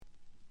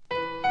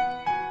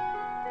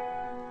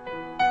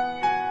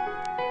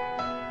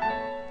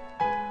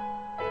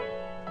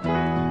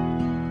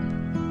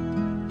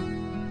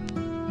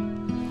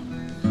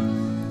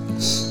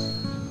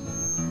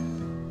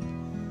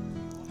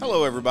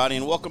everybody,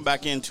 and welcome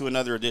back into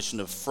another edition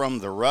of From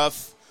the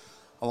Rough.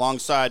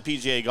 Alongside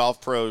PGA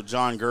Golf Pro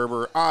John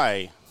Gerber,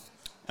 I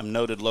am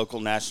noted local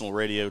national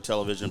radio,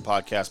 television,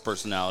 podcast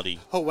personality.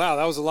 Oh, wow,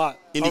 that was a lot.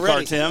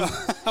 IndyCar Tim.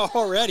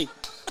 Already.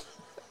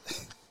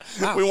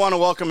 Wow. We want to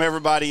welcome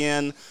everybody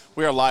in.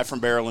 We are live from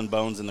Barrel and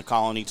Bones in the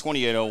Colony,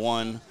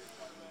 2801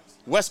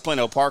 West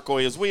Plano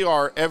Parkway, as we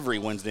are every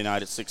Wednesday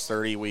night at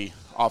 6:30. We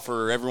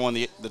offer everyone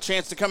the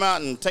chance to come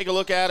out and take a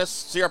look at us,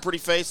 see our pretty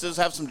faces,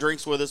 have some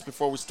drinks with us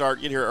before we start,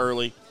 get here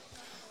early.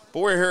 But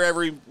we're here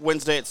every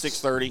Wednesday at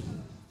 6:30,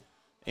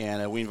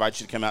 and we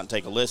invite you to come out and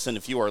take a listen.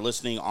 If you are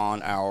listening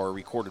on our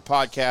recorded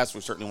podcast,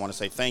 we certainly want to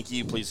say thank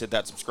you. Please hit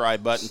that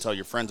subscribe button, tell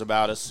your friends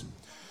about us.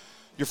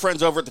 Your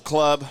friends over at the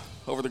club,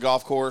 over the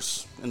golf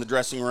course, in the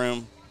dressing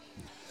room.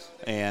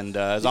 And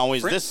as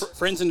always,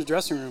 friends in the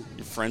dressing room.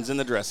 Your friends in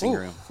the dressing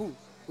room. Ooh.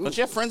 Don't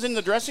you have friends in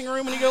the dressing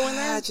room when you go in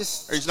there? Or you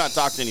just not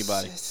talk to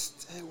anybody?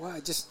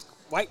 Just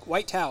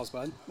white towels,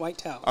 bud. White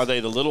towels. Are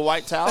they the little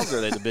white towels or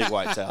are they the big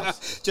white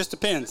towels? Just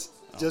depends.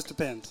 Just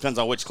depends. Depends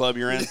on which club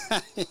you're in.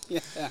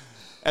 Yeah.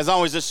 As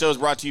always, this show is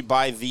brought to you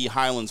by the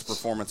Highlands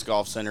Performance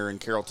Golf Center in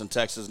Carrollton,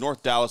 Texas,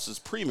 North Dallas's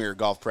premier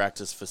golf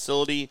practice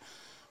facility.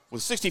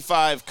 With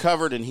 65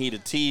 covered and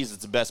heated tees,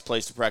 it's the best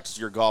place to practice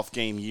your golf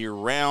game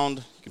year-round.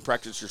 You can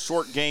practice your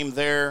short game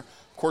there,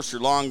 of course,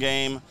 your long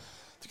game.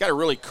 They've got a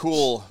really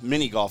cool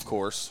mini golf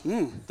course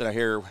that I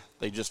hear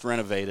they just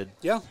renovated.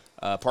 Yeah.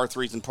 Par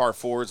 3s and par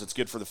 4s. It's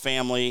good for the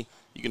family.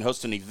 You can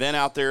host an event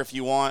out there if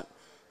you want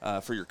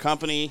for your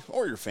company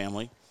or your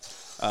family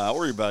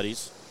or your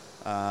buddies.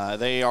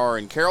 They are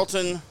in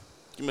Carrollton.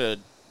 Give me a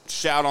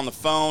shout on the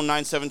phone,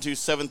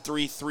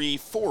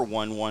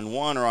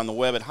 972-733-4111, or on the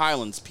web at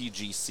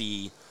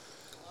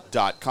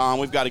highlandspgc.com.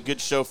 We've got a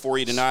good show for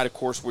you tonight. Of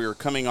course, we are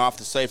coming off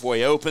the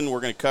Safeway Open.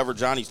 We're going to cover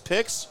Johnny's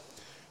picks,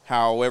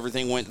 how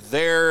everything went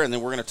there, and then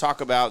we're going to talk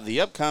about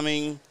the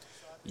upcoming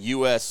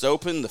U.S.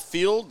 Open, the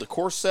field, the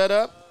course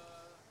setup.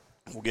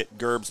 We'll get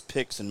Gerb's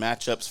picks and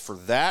matchups for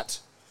that.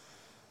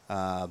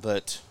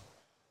 But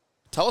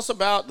tell us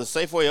about the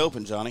Safeway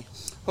Open, Johnny.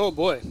 Oh,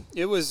 boy.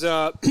 It was,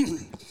 as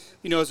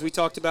we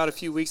talked about a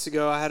few weeks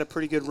ago, I had a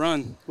pretty good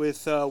run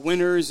with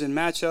winners and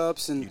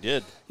matchups. And, you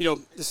did.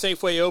 The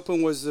Safeway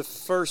Open was the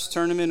first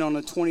tournament on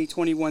the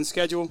 2021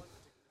 schedule.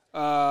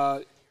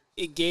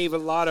 It gave a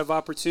lot of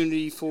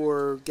opportunity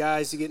for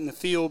guys to get in the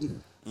field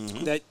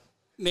that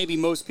maybe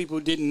most people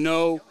didn't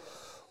know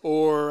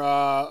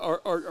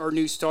or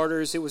new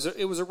starters. It was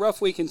a rough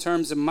week in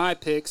terms of my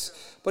picks,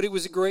 but it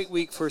was a great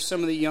week for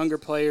some of the younger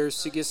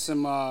players to get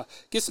some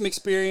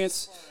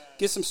experience,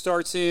 get some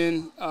starts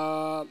in.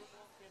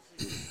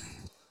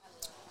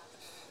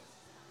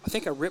 I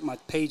think I ripped my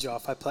page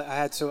off. I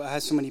had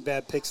so many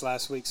bad picks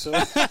last week. So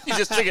you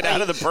just took it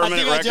out of the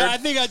permanent record. I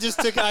think I just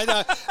took.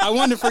 I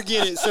wanted to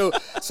forget it. So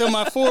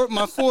my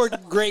four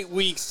great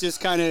weeks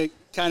just kind of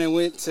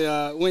went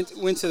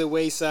to the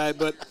wayside.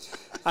 But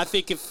I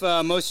think if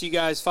most of you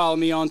guys follow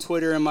me on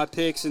Twitter and my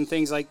picks and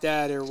things like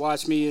that, or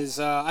watch me,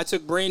 I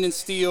took Brandon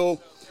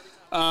Steele,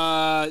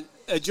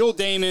 Joel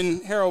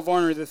Damon, Harold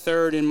Varner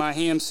III, and my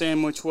ham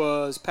sandwich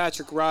was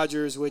Patrick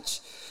Rogers, which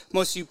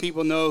most of you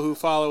people know who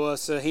follow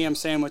us. A ham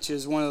sandwich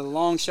is one of the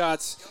long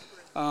shots.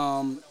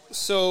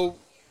 So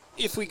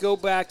if we go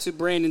back to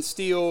Brandon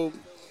Steele,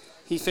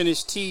 he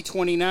finished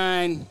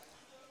T29.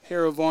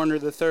 Harold Varner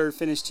III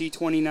finished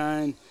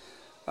T29.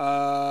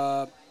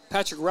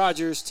 Patrick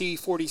Rogers,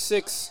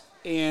 T46.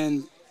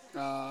 And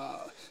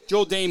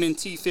Joel Damon,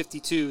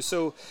 T52.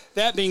 So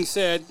that being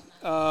said,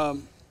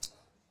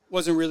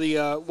 wasn't really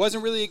a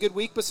good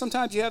week, but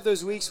sometimes you have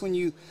those weeks when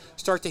you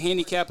start to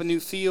handicap a new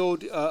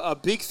field, a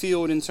big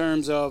field in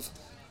terms of,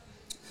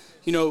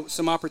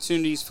 some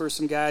opportunities for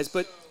some guys.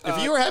 But if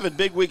you were having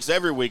big weeks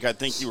every week, I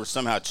think you were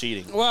somehow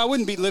cheating. Well, I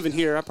wouldn't be living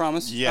here, I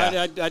promise.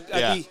 Yeah,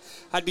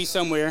 I'd be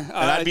somewhere, and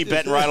I'd be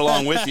betting right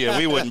along with you.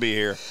 We wouldn't be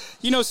here.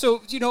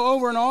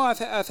 Over and all,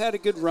 I've had a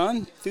good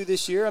run through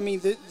this year. I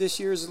mean, this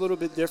year is a little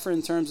bit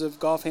different in terms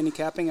of golf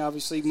handicapping.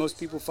 Obviously, most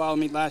people followed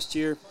me last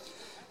year.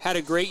 Had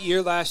a great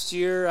year last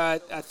year. I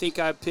think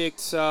I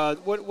picked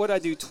what I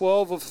do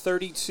 12 of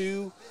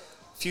 32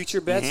 future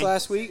bets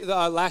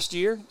last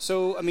year.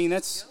 So I mean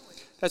that's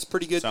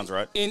pretty good. Sounds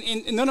right.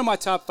 And none of my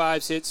top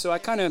fives hit. So I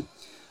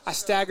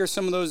stagger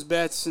some of those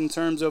bets in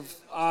terms of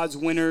odds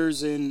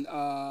winners and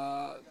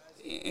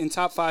in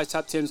top fives,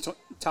 top tens,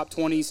 top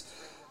 20s.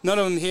 None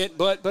of them hit,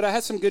 but I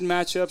had some good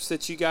matchups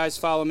that you guys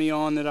follow me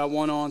on that I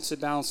won on to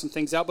balance some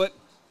things out. But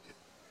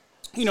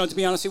to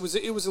be honest, it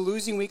was a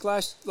losing week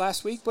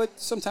last week, but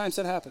sometimes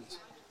that happens.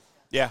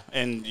 Yeah,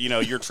 and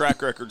your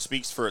track record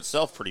speaks for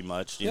itself pretty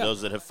much.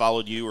 Those that have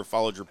followed you or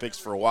followed your picks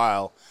for a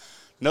while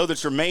know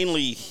that you're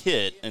mainly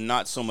hit and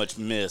not so much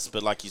miss.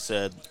 But like you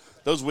said,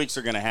 those weeks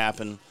are going to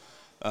happen,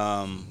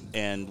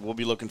 and we'll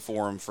be looking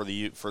for them for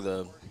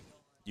the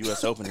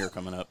U.S. Open here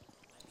coming up.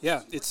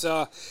 Yeah, it's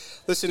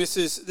listen.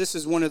 This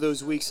is one of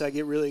those weeks I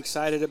get really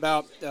excited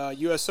about.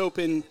 U.S.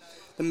 Open,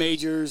 the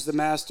majors, the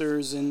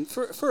Masters, and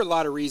for a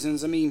lot of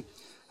reasons. I mean,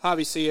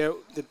 obviously,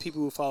 the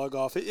people who follow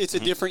golf, it's a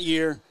different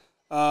year.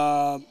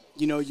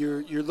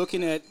 You're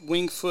looking at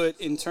Winged Foot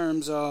in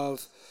terms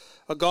of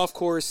a golf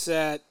course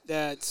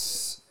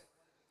that's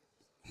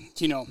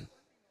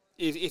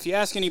if you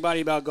ask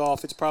anybody about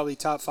golf, it's probably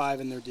top 5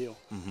 in their deal.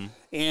 Mm-hmm.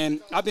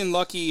 And I've been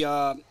lucky,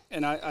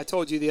 and I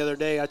told you the other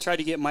day, I tried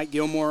to get Mike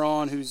Gilmore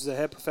on, who's the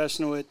head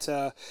professional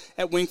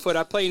at Winged Foot.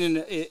 I played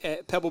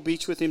at Pebble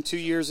Beach with him 2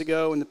 years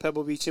ago in the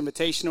Pebble Beach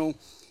Invitational.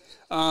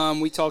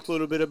 We talked a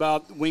little bit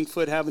about Winged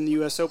Foot having the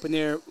U.S. Open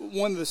there.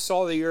 One of the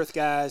Salt of the Earth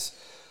guys,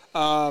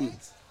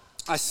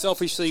 I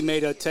selfishly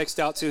made a text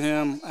out to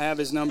him. I have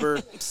his number.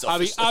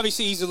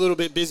 Obviously, he's a little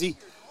bit busy.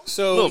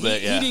 So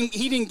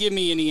he didn't give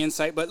me any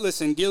insight, but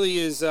listen,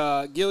 Gilly's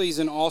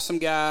an awesome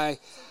guy,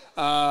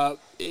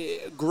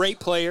 great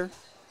player.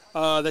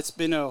 That's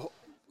been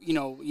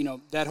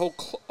that whole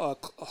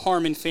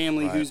Harmon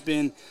family who's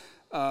been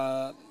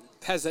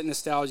has that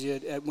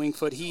nostalgia at Winged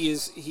Foot. He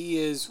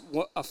is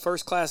a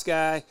first class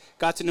guy.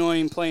 Got to know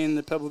him playing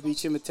the Pebble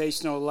Beach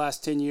Invitational the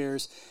last 10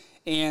 years,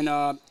 and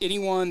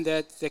anyone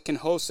that can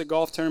host a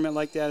golf tournament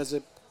like that as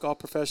a golf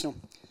professional,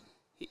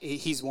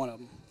 he's one of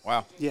them.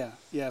 Wow. Yeah.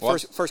 Well,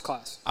 first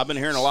class. I've been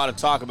hearing a lot of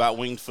talk about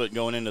Winged Foot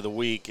going into the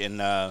week,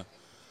 and a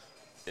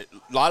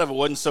lot of it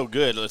wasn't so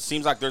good. It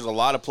seems like there's a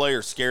lot of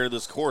players scared of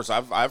this course.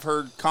 I've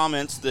heard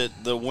comments that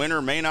the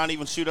winner may not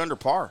even shoot under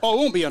par. Oh, it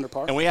won't be under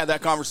par. And we had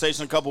that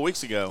conversation a couple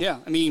weeks ago. Yeah,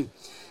 I mean,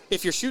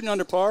 if you're shooting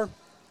under par,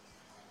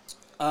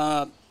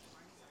 wow.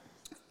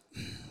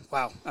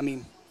 I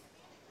mean,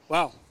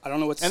 wow. I don't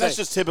know what to say. And that's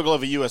just typical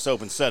of a U.S.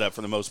 Open setup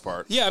for the most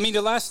part. Yeah, I mean,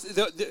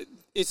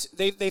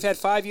 they've had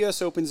 5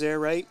 U.S. Opens there,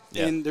 right?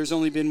 Yeah. And there's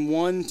only been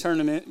one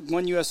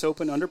U.S.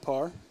 Open under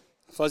par.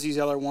 Fuzzy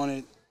Zeller won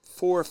it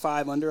 4 or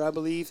 5 under, I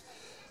believe.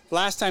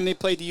 Last time they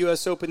played the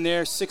U.S. Open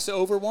there, 6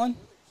 over won.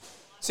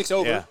 6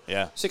 over.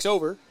 Yeah. 6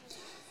 over.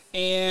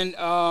 And,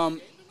 I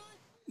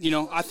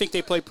think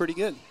they played pretty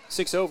good.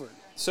 6 over.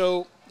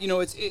 So,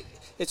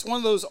 it's one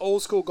of those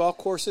old school golf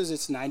courses.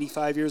 It's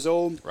 95 years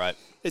old. Right.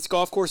 It's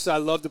golf courses I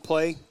love to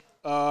play.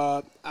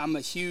 I'm a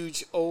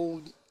huge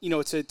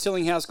it's a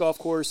Tillinghast golf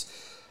course.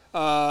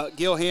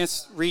 Gil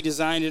Hance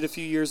redesigned it a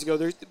few years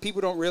ago.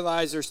 People don't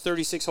realize there's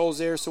 36 holes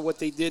there, so what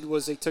they did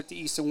was they took the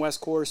east and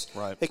west course.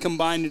 Right. They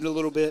combined it a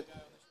little bit.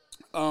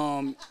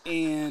 You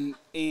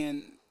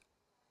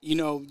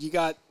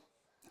got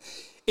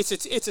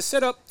it's a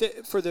setup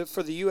for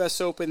the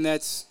U.S. Open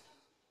that's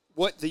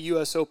what the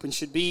U.S. Open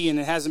should be, and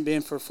it hasn't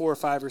been for 4 or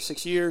 5 or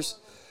 6 years.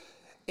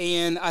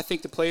 And I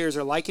think the players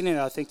are liking it.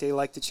 I think they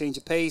like the change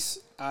of pace.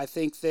 I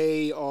think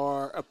they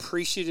are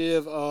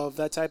appreciative of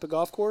that type of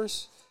golf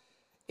course.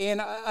 And,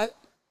 well,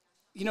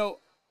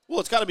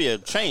 it's got to be a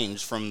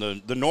change from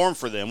the norm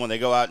for them when they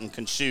go out and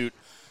can shoot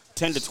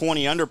 10 to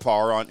 20 under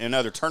par in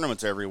other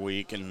tournaments every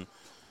week. And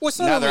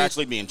now they're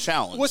actually being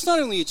challenged. Well, it's not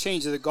only a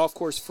change of the golf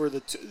course for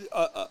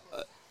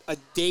a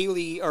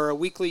daily or a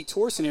weekly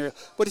tour scenario,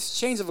 but it's a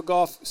change of a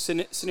golf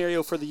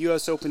scenario for the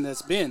U.S. Open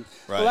that's been.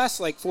 Right. The last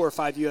 4 or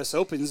 5 U.S.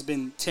 Opens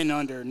been 10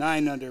 under,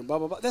 9 under, blah,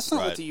 blah, blah. That's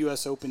not what the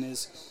U.S. Open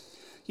is,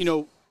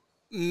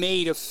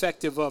 made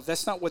effective of.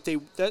 That's not what they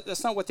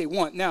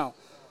want. Now,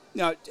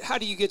 how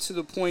do you get to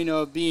the point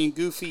of being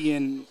goofy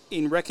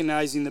in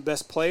recognizing the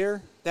best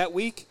player that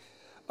week?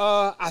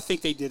 I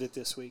think they did it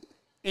this week.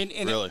 And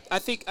really? I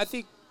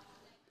think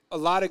a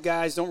lot of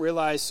guys don't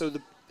realize. So,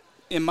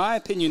 in my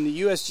opinion,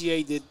 the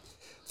USGA did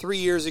 3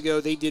 years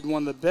ago. They did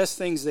one of the best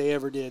things they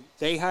ever did.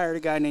 They hired a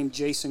guy named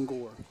Jason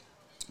Gore.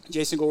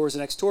 Jason Gore was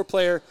an ex-tour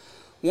player,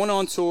 won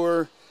on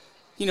tour.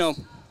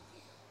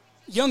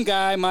 Young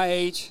guy, my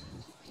age,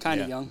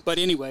 kind of young, but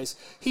anyways,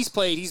 he's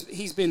played.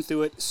 He's been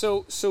through it.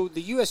 So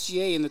the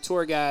USGA and the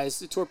tour guys,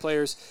 the tour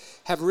players,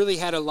 have really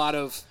had a lot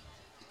of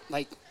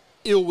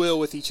ill will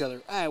with each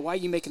other. Why are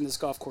you making this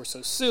golf course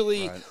so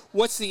silly? Right.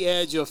 What's the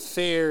edge of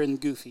fair and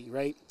goofy,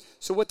 right?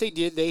 So what they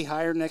did, they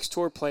hired an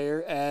ex-tour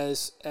player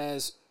as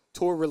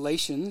tour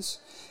relations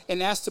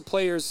and asked the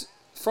players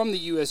from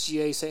the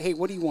USGA, say, hey,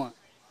 what do you want?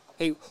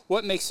 Hey,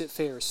 what makes it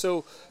fair?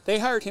 So they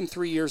hired him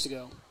 3 years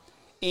ago.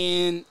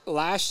 And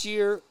last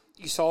year,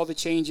 you saw the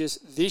changes.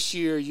 This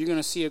year, you're going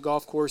to see a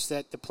golf course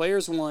that the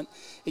players want,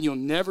 and you'll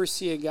never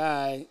see a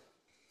guy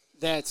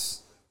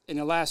that's in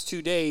the last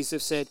 2 days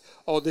have said,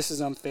 "Oh, this is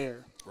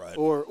unfair." Right.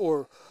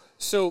 Or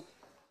so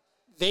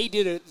they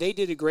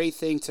did a great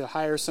thing to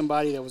hire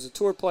somebody that was a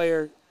tour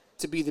player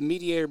to be the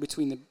mediator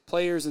between the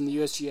players and the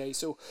USGA.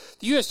 So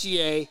the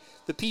USGA,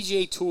 the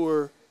PGA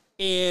Tour,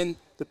 and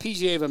the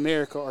PGA of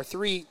America are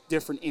 3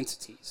 different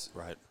entities.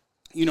 Right.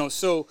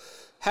 So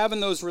having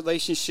those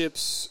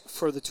relationships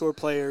for the tour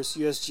players,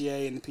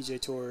 USGA and the PGA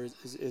Tour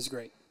is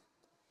great.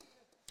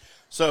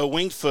 So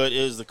Winged Foot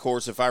is the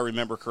course, if I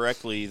remember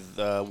correctly,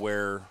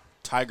 where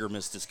Tiger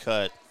missed his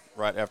cut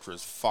right after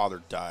his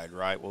father died,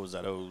 right? What was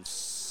that,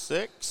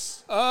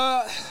 06?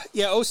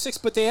 Yeah, 06,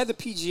 but they had the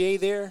PGA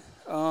there.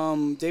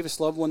 Davis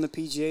Love won the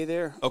PGA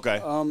there. Okay.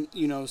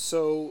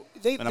 So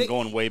I'm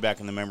going way back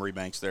in the memory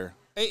banks there.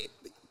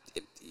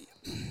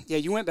 Yeah,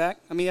 you went back.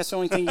 I mean, that's the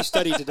only thing you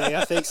studied today,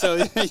 I think. So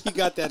you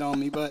got that on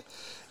me. But,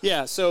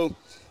 yeah, so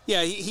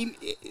Yeah,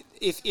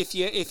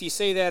 if you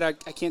say that, I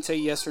can't tell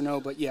you yes or no,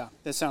 but yeah,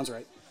 that sounds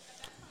right.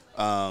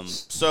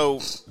 So,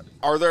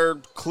 are there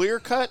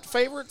clear-cut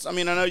favorites? I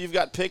mean, I know you've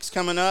got picks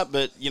coming up,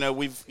 but you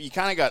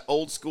kind of got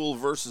old school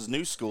versus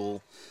new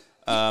school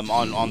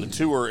on the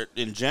tour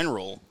in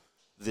general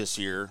this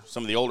year.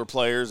 Some of the older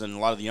players and a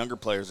lot of the younger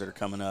players that are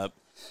coming up.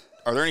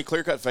 Are there any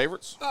clear-cut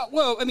favorites?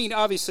 Well, I mean,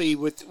 obviously,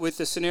 with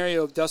the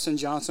scenario of Dustin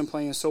Johnson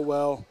playing so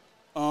well,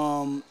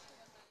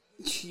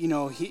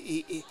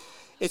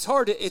 it's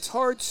hard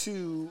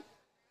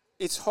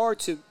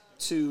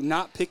to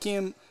not pick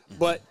him,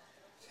 but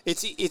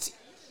it's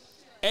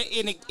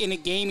in a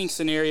gaming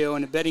scenario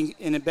in a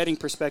betting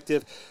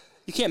perspective,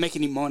 you can't make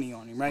any money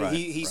on him, right?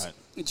 He's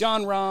right.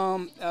 John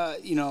Rahm,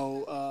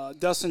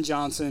 Dustin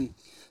Johnson.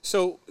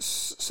 So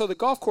the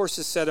golf course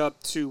is set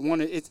up to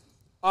one.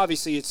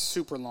 Obviously, it's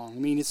super long. I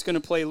mean, it's going to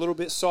play a little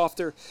bit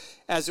softer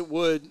as it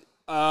would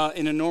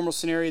in a normal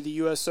scenario, the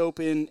U.S.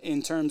 Open,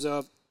 in terms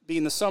of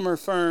being the summer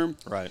firm.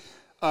 Right.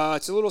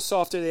 It's a little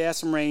softer. They had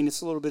some rain. It's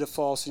a little bit of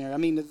fall scenario. I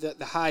mean, the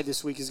high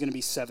this week is going to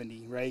be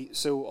 70, right?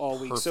 So all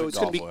week. Perfect so it's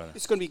going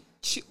to be.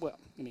 Well,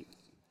 I mean,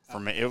 for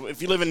me,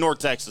 if you live in North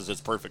Texas,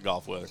 it's perfect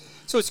golf weather.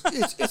 So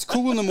it's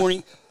cool in the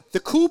morning. The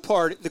cool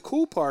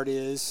part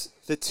is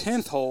the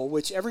 10th hole,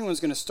 which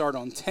everyone's going to start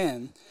on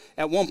 10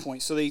 at one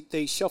point. So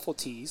they shuffle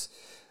tees.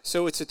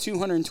 So it's a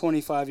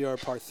 225-yard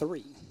par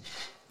 3.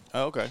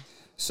 Oh, okay.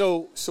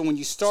 So when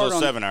you start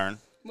on 7-iron.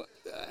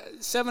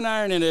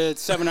 7-iron and a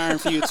 7-iron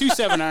for you, 2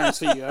 7-irons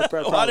for you.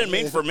 I didn't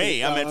mean for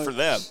me. I meant for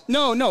them.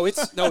 No,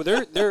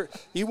 they're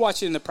you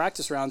watch it in the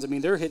practice rounds. I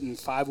mean, they're hitting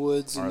 5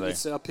 woods and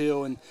it's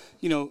uphill and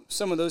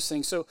some of those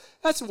things. So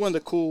that's one of the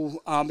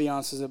cool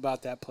ambiances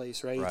about that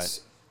place, right? Right.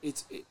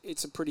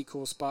 It's a pretty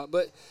cool spot.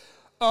 But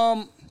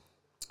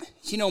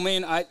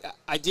man,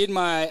 I did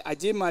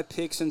my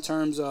picks in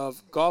terms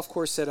of golf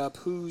course setup.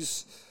 Who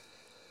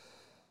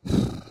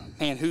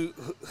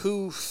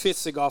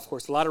fits the golf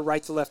course? A lot of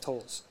right to left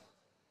holes,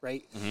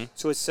 right? Mm-hmm.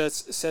 So it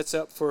sets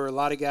up for a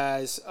lot of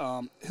guys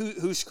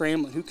who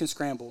scrambling, who can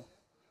scramble.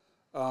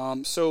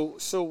 So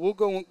we'll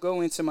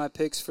go into my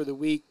picks for the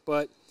week,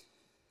 but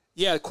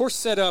yeah, the course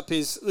setup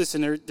is,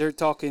 listen, they're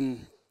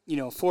talking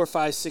 4,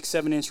 5, 6,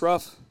 7 inch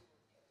rough.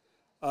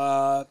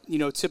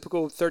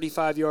 Typical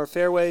 35-yard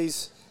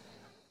fairways,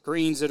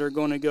 greens that are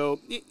going to go.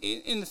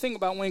 And the thing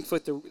about Winged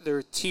Foot,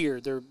 they're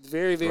tiered. They're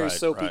very, very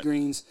soapy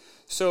greens.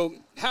 So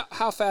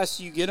how fast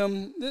do you get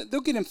them?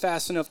 They'll get them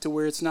fast enough to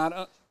where it's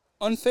not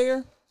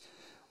unfair,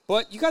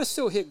 but you got to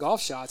still hit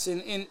golf shots.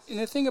 And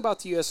the thing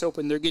about the U.S.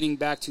 Open, they're getting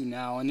back to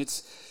now, and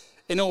it's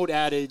an old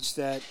adage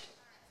that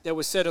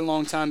was said a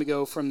long time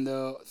ago from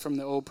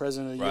the old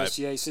president of the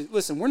USGA. He said,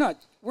 listen, we're not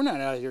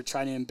out here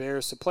trying to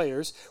embarrass the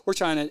players. We're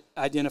trying to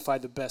identify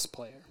the best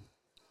player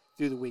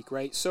through the week,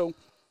 right? So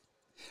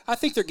I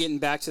think they're getting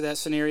back to that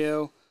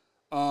scenario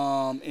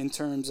in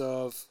terms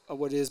of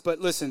what it is. But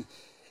listen,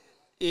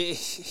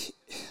 I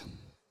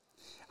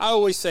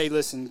always say,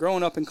 listen,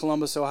 growing up in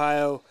Columbus,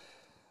 Ohio,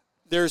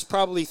 there's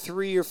probably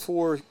 3 or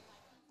 4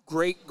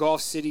 great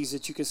golf cities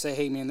that you can say,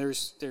 hey, man,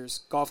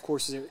 there's golf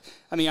courses there.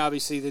 I mean,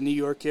 obviously the New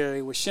York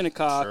area with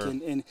Shinnecock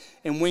and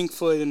Winged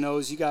Foot and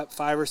those, you got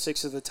 5 or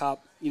 6 of the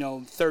top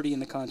 30 in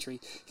the country.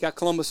 You got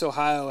Columbus,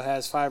 Ohio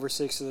has 5 or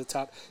 6 of the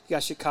top. You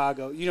got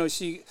Chicago.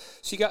 She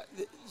got,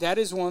 that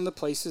is one of the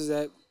places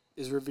that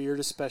is revered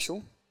as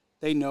special.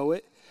 They know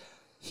it.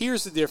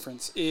 Here's the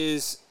difference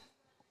is,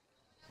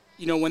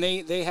 when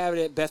they have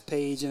it at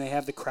Bethpage and they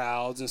have the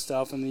crowds and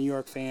stuff and the New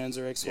York fans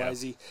or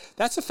XYZ,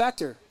 that's a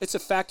factor. It's a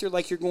factor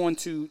like you're going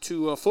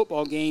to a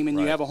football game and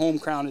you have a home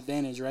crowd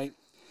advantage, right?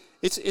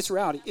 It's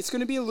rowdy. It's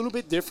going to be a little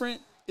bit different.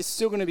 It's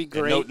still going to be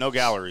great. No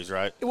galleries,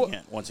 right? Well,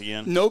 once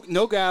again.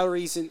 No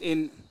galleries.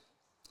 And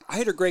I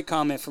had a great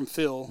comment from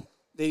Phil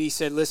that he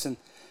said, listen,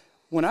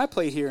 when I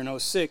played here in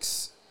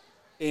 2006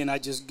 and I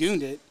just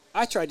gooned it,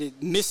 I tried to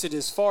miss it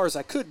as far as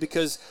I could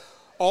because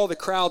all the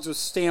crowds would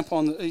stomp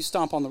on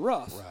the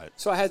rough. Right.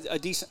 So I had a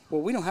decent –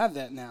 well, we don't have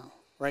that now,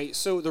 right?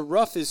 So the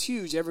rough is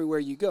huge everywhere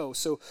you go.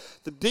 So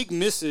the big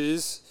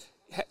misses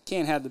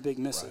can't have the big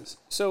misses.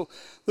 Right. So,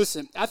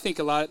 listen, I think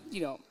a lot –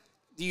 do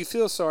you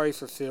feel sorry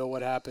for Phil,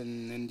 what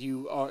happened? And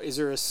is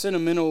there a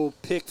sentimental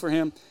pick for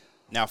him?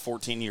 Now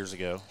 14 years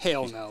ago.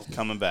 Hell no.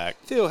 Coming back.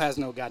 Phil has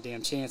no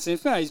goddamn chance. And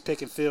if anybody's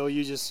picking Phil,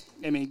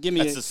 give me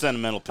That's a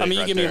sentimental pick.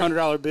 You give me there. a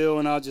 $100 bill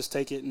and I'll just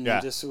take it and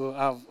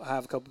I'll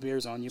have a couple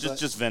beers on you.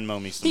 Just Venmo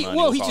me some money.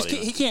 Well,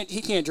 he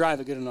can't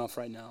drive it good enough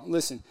right now.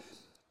 Listen,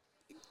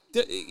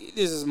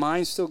 his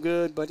mind's still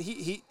good, but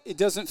it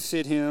doesn't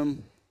fit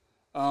him.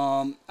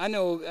 I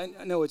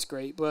know it's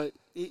great, but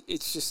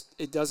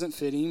it doesn't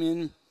fit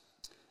him,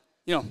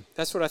 and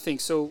that's what I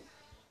think. So.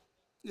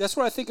 That's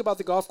what I think about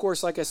the golf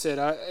course. Like I said,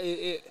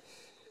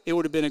 it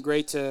would have been a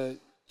great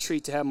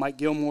treat to have Mike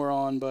Gilmore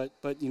on, but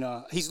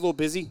he's a little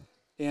busy,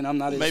 and I'm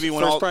not his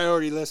first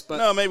priority list. But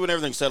no, maybe when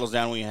everything settles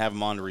down, we can have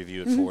him on to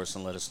review it for us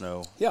and let us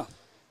know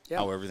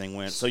how everything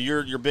went. So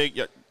you're big.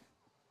 You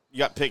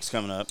got picks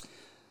coming up.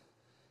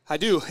 I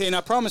do, and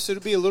I promise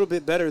it'll be a little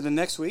bit better than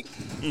next week.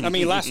 I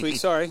mean, last week,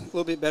 sorry. A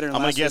little bit better than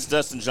I'm last going to week. guess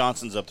Dustin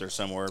Johnson's up there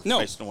somewhere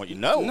based on what you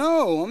know.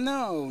 No,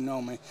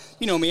 man.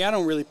 You know me, I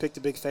don't really pick the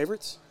big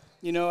favorites.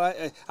 You know,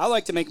 I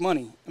like to make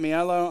money. I mean,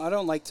 I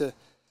don't like to,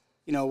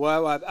 you know,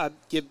 I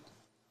give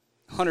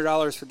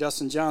 $100 for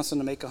Dustin Johnson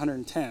to make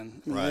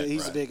 110. I mean,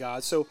 he's a big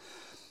odds. So,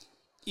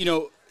 you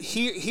know,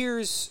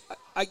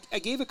 I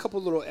gave a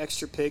couple little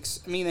extra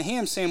picks. I mean, the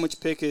ham sandwich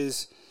pick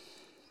is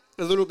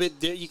a little bit.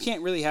 You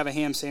can't really have a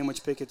ham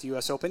sandwich pick at the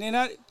U.S. Open,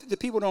 and the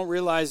people don't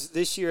realize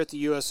this year at the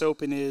U.S.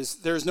 Open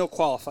there was no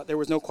qualifying.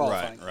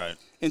 Right.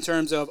 In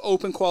terms of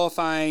open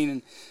qualifying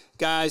and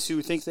guys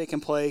who think they can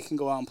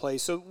go out and play.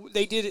 So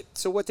they did it.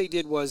 So what they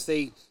did was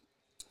they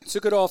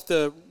took it off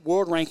the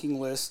world ranking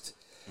list,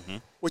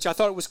 which I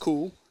thought was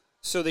cool.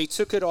 So they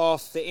took it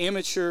off the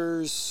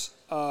amateurs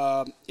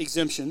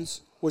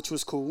exemptions, which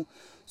was cool.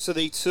 So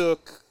they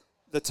took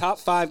the top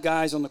 5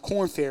 guys on the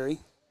Korn Ferry,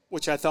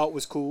 which I thought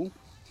was cool.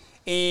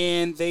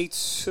 And they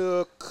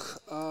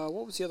took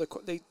what was the other?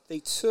 They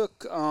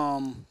took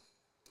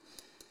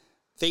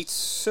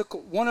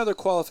one other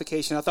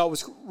qualification I thought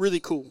was really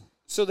cool.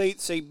 So they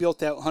built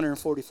that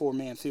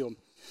 144-man field.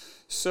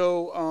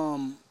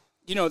 So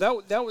you know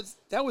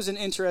that was an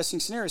interesting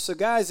scenario. So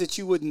guys that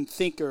you wouldn't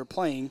think are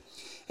playing,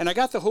 and I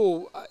got the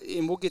whole,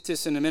 and we'll get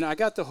this in a minute. I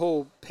got the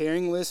whole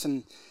pairing list,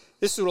 and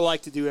this is what I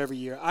like to do every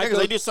year. Because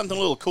they do something a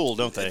little cool,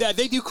 don't they?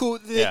 They do cool.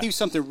 They do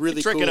something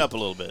really cool. Trick it up a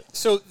little bit.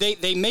 So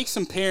they make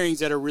some pairings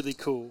that are really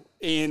cool,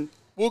 and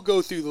we'll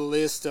go through the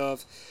list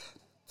of.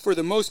 For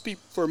most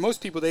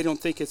people, they don't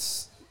think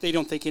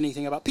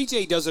anything about.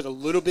 PGA does it a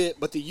little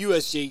bit, but the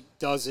USJ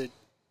does it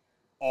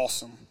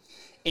awesome,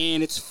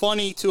 and it's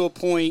funny to a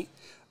point,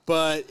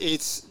 but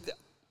it's,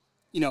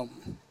 you know.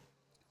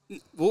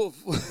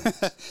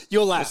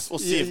 You'll laugh. We'll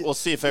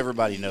see if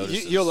everybody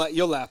notices.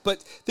 You'll laugh.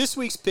 But this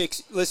week's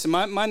picks. Listen,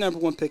 my number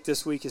one pick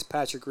this week is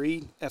Patrick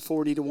Reed at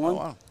 40-1. Oh,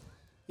 wow.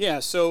 Yeah.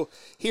 So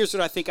here's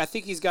what I think. I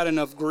think he's got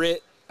enough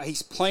grit.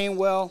 He's playing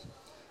well.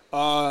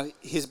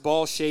 His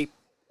ball shape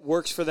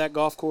works for that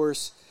golf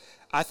course.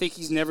 I think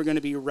he's never going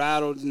to be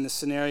rattled in the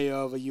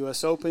scenario of a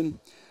U.S. Open.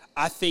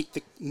 I think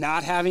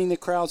not having the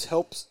crowds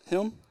helps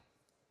him.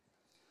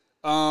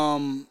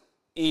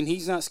 And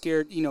he's not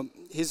scared. You know,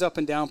 his up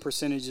and down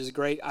percentage is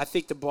great. I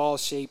think the ball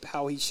shape,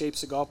 how he shapes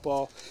the golf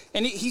ball,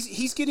 and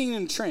he's getting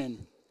in a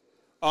trend.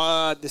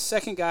 The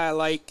second guy I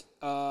like,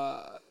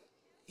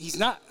 he's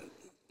not.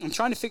 I'm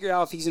trying to figure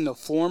out if he's in the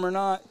form or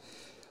not,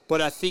 but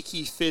I think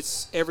he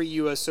fits every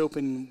U.S.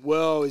 Open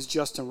well. Is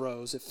Justin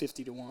Rose at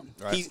 50-1?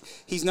 Right.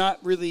 He's not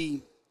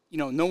really. You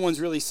know, no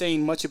one's really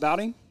saying much about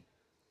him.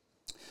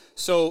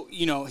 So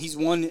you know, he's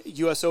won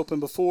U.S. Open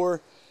before.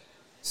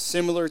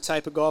 Similar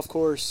type of golf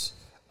course.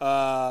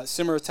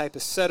 Similar type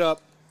of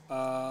setup.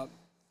 I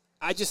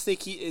just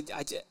think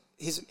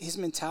his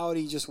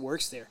mentality just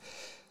works there.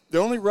 The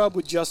only rub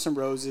with Justin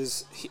Rose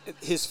is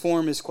his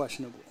form is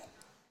questionable,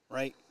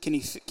 right?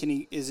 Is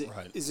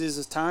this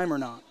his time or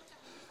not?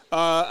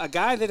 A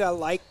guy that I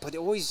like, but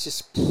always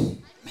just,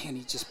 man,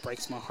 he just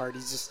breaks my heart.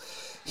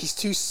 He's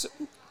too.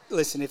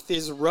 Listen, if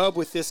there's a rub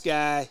with this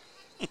guy,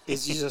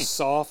 is he just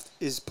soft?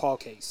 Is Paul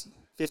Casey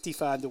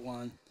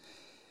 55-1?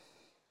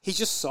 He's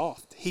just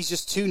soft. He's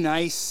just too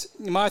nice.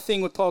 My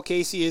thing with Paul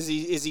Casey is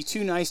he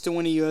too nice to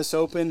win a U.S.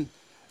 Open?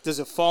 Does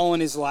it fall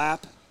in his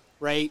lap?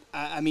 Right?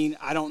 I mean,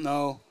 I don't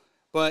know.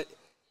 But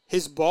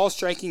his ball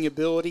striking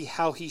ability,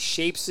 how he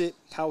shapes it,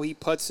 how he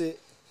puts it,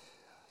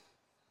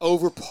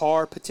 over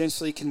par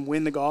potentially can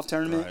win the golf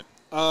tournament.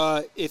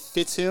 Right. It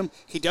fits him.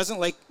 He doesn't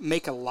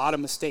make a lot of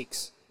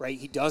mistakes. Right?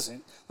 He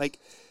doesn't.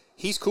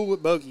 He's cool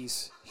with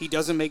bogeys. He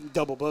doesn't make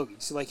double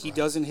bogeys. He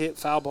doesn't hit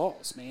foul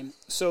balls, man.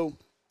 So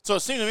it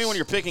seems to me when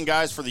you're picking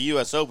guys for the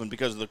U.S. Open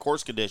because of the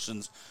course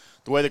conditions,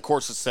 the way the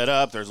course is set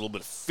up, there's a little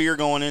bit of fear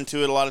going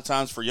into it a lot of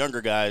times for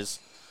younger guys.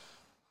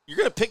 You're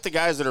going to pick the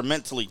guys that are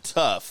mentally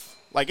tough.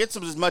 It's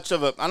as much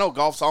of I know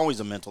golf's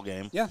always a mental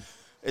game. Yeah.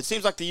 It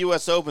seems like the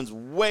U.S. Open's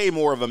way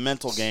more of a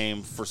mental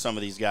game for some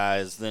of these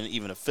guys than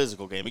even a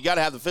physical game. You got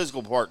to have the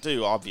physical part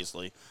too,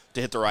 obviously,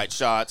 to hit the right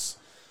shots,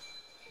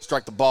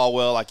 strike the ball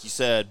well, like you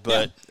said.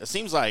 But It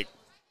seems like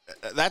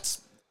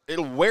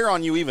it'll wear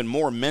on you even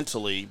more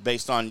mentally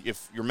based on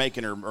if you're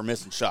making or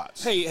missing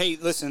shots. Hey,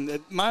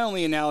 listen, my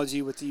only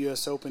analogy with the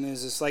U.S. Open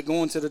is it's like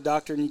going to the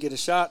doctor and you get a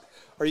shot,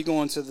 or you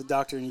going to the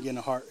doctor and you get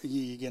a heart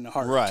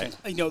right.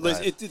 You know,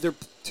 right. They're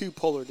two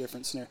polar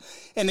different scenarios.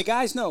 And the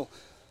guys know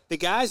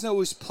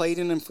who's played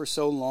in them for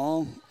so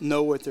long,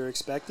 know what they're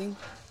expecting,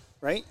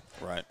 right?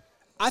 Right.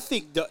 I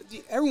think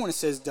everyone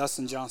says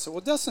Dustin Johnson.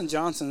 Well, Dustin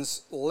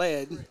Johnson's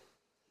led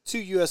 2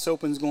 U.S.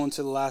 Opens going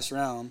to the last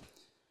round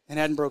and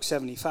hadn't broke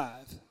 75.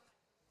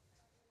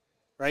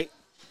 Right?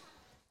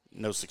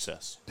 No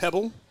success.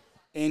 Pebble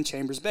and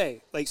Chambers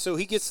Bay. So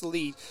he gets the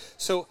lead.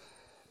 So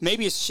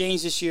maybe it's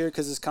changed this year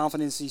because his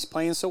confidence, he's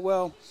playing so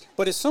well.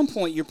 But at some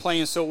point, you're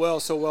playing so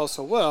well.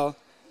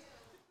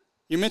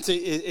 You're meant to.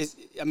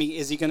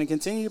 Is he going to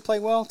continue to play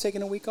well,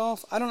 taking a week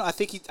off? I don't know. I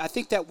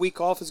think that week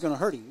off is going to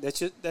hurt him.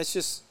 That's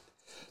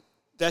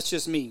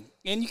just me.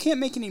 And you can't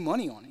make any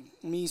money on him.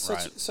 I mean, he's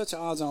Right. such an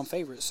odds-on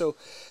favorite. So,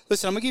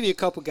 listen, I'm gonna give you a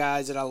couple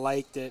guys that I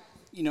like that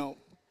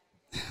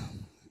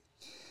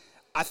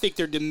I think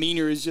their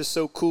demeanor is just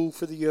so cool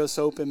for the U.S.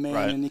 Open, man.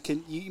 Right.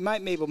 And you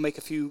might be able to make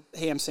a few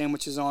ham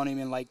sandwiches on him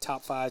in like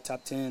top 5,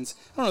 top 10s.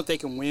 I don't know if they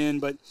can win,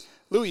 but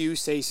Louis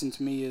Oosthuizen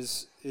to me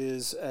is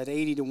at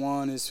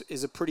 80-1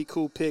 is a pretty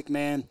cool pick,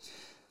 man.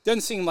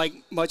 Doesn't seem like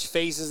much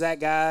phases that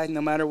guy,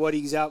 no matter what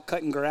he's out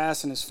cutting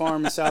grass in his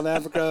farm in South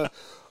Africa,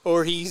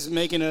 or he's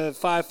making a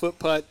 5-foot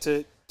putt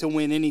to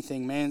win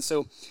anything, man.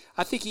 So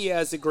I think he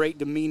has a great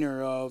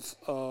demeanor of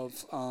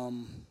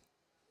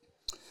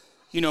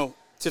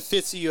to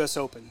fit the U.S.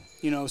 Open.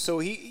 So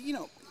he,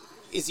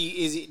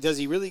 does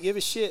he really give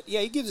a shit? Yeah,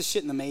 he gives a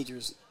shit in the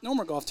majors. No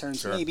more golf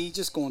tournaments, Sure. maybe. He's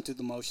just going through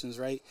the motions,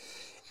 right?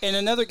 And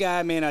another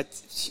guy, man,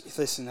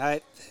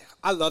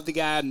 I love the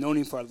guy. I've known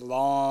him for a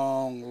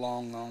long,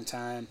 long, long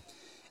time.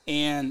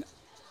 And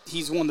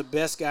he's one of the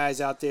best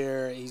guys out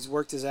there. He's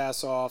worked his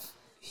ass off.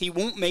 He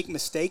won't make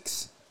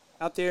mistakes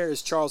out there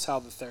is Charles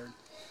Howell III.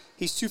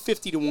 He's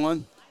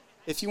 250-1.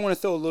 If you want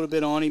to throw a little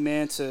bit on him,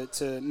 man,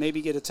 to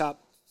maybe get a top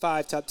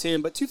 5, top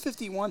 10, but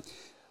 251,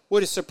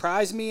 would it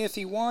surprise me if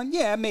he won?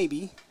 Yeah,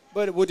 maybe.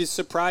 But would it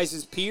surprise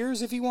his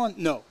peers if he won?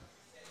 No.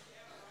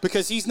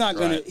 Because he's not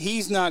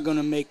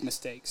gonna make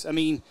mistakes. I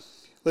mean,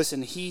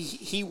 listen,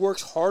 he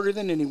works harder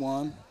than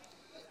anyone.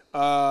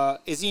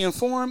 Is he in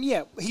form?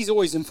 Yeah, he's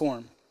always in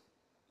form.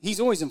 He's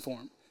always in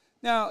form.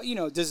 Now,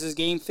 does his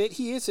game fit?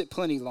 He hits it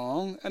plenty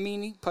long. I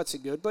mean, he putts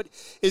it good. But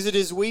is it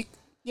his week?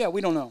 Yeah,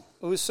 we don't know.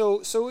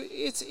 So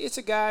it's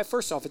a guy.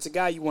 First off, it's a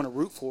guy you want to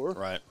root for,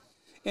 Right.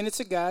 and it's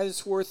a guy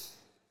that's worth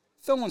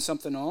throwing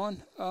something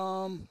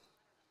on.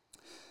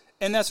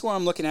 And that's what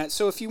I'm looking at.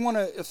 So if you want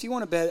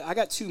to bet, I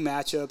got 2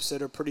 matchups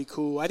that are pretty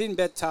cool. I didn't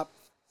bet top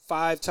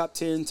 5, top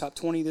 10, top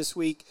 20 this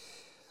week,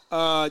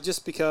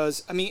 just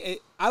because. I mean,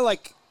 I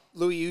like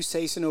Louis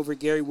Oosthuizen over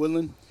Gary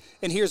Woodland,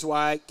 and here's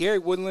why. Gary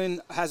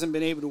Woodland hasn't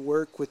been able to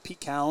work with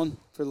Pete Cowan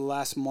for the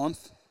last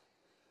month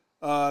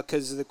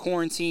because of the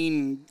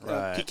quarantine.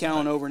 Right, Pete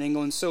Cowan over in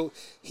England, so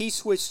he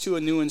switched to a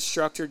new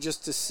instructor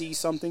just to see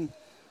something,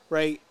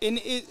 right?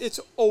 And it's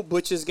old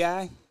Butch's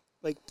guy.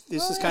 Like,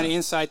 this is kind of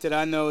insight that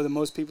I know that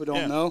most people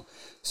don't know.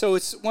 So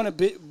it's one of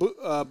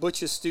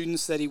Butch's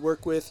students that he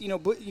worked with.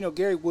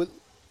 Gary Wood,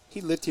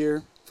 he lived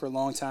here for a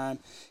long time.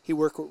 He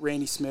worked with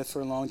Randy Smith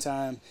for a long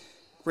time.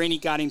 Randy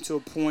got him to a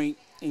point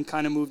and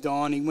kind of moved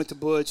on. He went to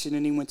Butch, and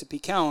then he went to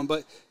Pete Cowan.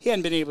 But he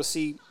hadn't been able to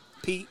see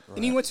Pete. Right.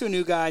 And he went to a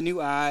new guy,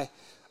 new eye.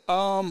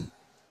 I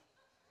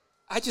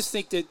just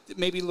think that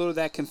maybe a little of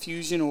that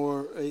confusion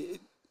or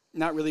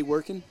not really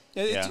working.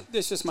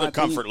 It's just my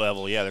opinion. Comfort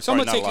level. Yeah, so I'm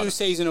going to take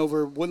Oosthuizen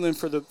over Woodland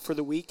for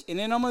the week, and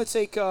then I'm going to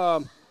take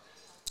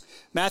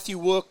Matthew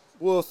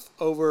Wolff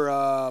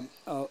over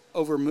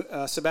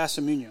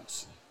Sebastian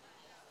Munoz.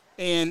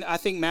 And I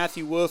think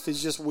Matthew Wolff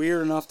is just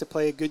weird enough to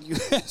play a good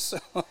U.S.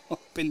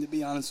 Open, to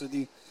be honest with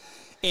you.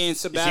 And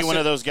Sebastian, is he one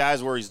of those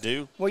guys where he's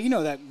due?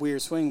 Well, that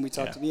weird swing we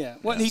talked about. Yeah.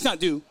 Well, he's not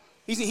due.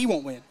 He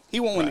won't win. He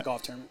won't win the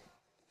golf tournament.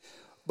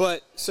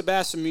 But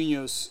Sebastian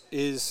Munoz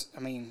is,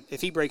 I mean,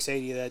 if he breaks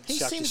 80, that he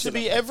shock the shit seems to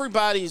be out.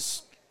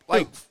 everybody's,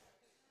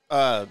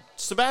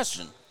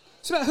 Sebastian.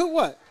 Who,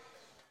 what?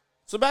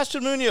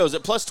 Sebastian Munoz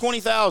at plus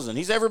 20,000.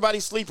 He's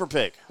everybody's sleeper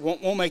pick.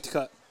 Won't make the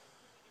cut.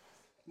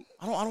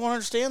 I don't want to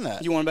understand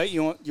that. You want to bet?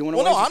 You want to?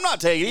 Well, no, I'm not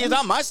taking it. He's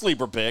not my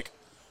sleeper pick.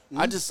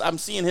 Mm-hmm. I'm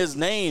seeing his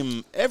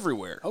name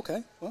everywhere.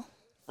 Okay, well,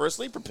 for a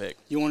sleeper pick.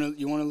 You want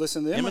to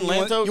listen to them? Him and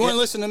Lanto. You want to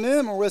listen to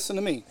them or listen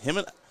to me? Him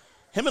and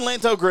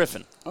Lanto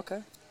Griffin.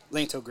 Okay,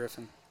 Lanto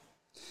Griffin.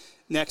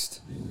 Next.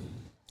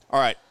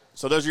 All right.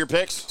 So those are your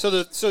picks.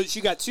 So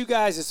you got 2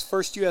 guys. It's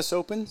first U.S.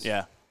 Opens.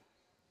 Yeah.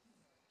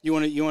 You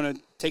want to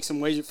take some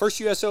wager? First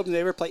U.S. Open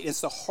they ever played.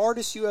 It's the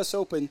hardest U.S.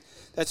 Open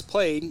that's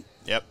played.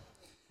 Yep.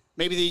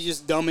 Maybe they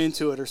just dumb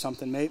into it or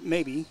something.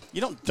 Maybe. You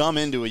don't dumb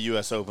into a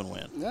U.S. Open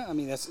win. Yeah, I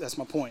mean that's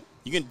my point.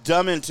 You can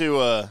dumb into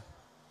a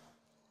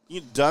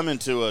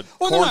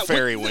Corn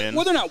Ferry win.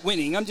 Well, they're not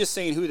winning. I'm just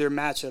saying who their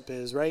matchup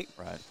is, right?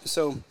 Right.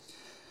 So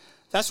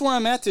that's where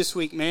I'm at this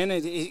week, man.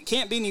 It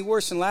can't be any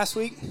worse than last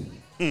week.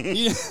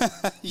 You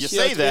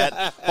say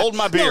that. Hold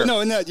my beer.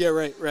 No. Yeah,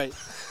 right.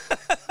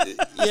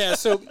 Yeah,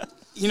 so,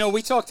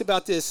 we talked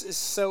about this.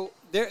 So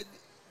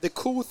the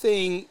cool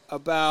thing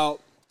about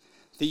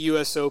the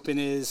U.S. Open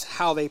is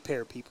how they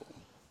pair people.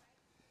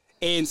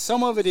 And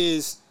some of it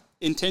is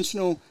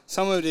intentional.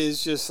 Some of it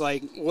is just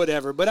like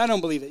whatever. But I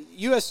don't believe it.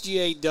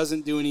 USGA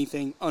doesn't do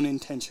anything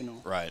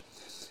unintentional. Right.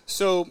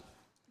 So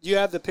you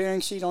have the pairing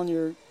sheet on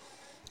your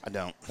I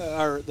don't.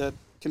 Or the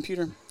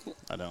computer?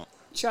 I don't.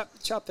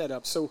 Chop that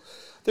up. So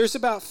there's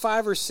about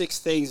 5 or 6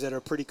 things that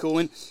are pretty cool.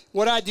 And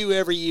what I do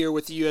every year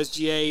with the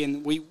USGA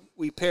and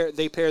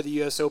they pair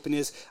the US Open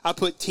is I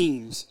put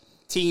teams.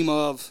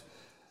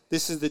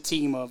 This is the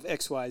team of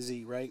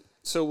XYZ, right?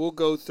 So we'll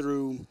go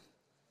through.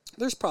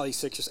 There's probably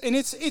 6 or 7. And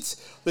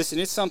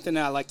it's something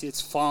that I like.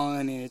 It's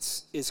fun and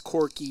it's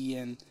quirky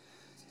and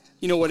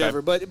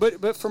whatever. Okay.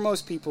 But for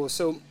most people,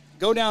 so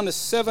go down to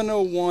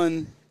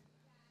 701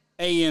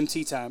 a.m.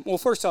 tee time. Well,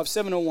 first off,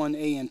 7:01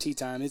 a.m. tee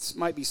time. It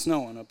might be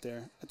snowing up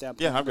there at that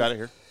point. Yeah, I've got it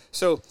here.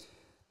 So,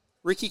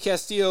 Ricky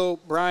Castillo,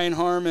 Brian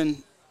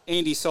Harman,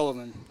 Andy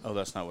Sullivan. Oh,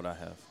 that's not what I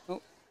have.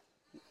 Oh,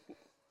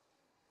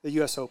 the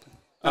U.S. Open.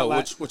 Oh,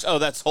 which? Oh,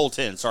 that's hole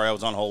 10. Sorry, I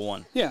was on hole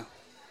 1. Yeah,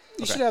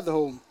 you should have the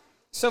whole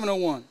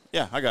 7:01.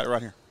 Yeah, I got it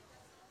right here.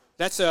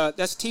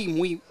 That's Team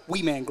Wee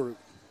Man group.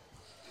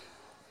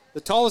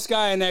 The tallest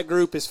guy in that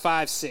group is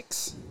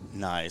 5'6".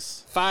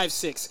 Nice.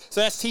 5'6". So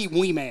that's Team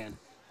Wee Man.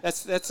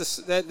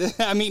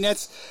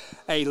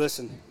 Hey,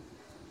 listen.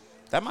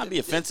 That might be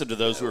offensive to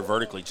those who are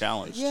vertically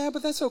challenged. Yeah,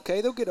 but that's okay.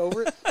 They'll get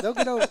over it. They'll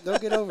get over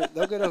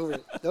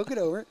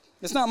it.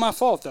 It's not my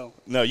fault, though.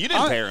 No, you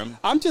didn't pair them.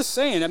 I'm just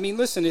saying. I mean,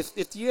 listen, if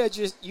the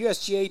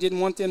USGA didn't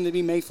want them to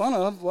be made fun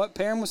of, what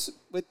pair them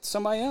with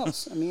somebody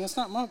else? I mean, that's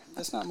not my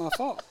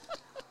fault.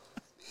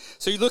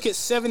 So you look at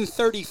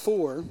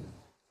 734,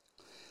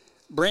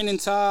 Brandon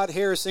Todd,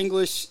 Harris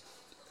English,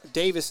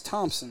 Davis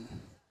Thompson.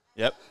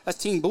 Yep. That's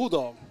Team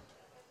Bulldog.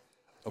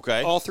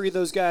 Okay. All three of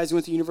those guys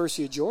went to the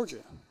University of Georgia.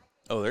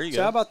 Oh, there you So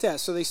go. how about that?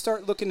 So they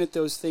start looking at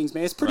those things,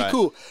 man. It's pretty Right.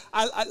 cool.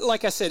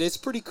 Like I said, it's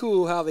pretty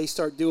cool how they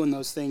start doing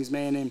those things,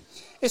 man. And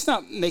it's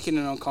not making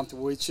it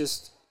uncomfortable. It's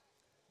just,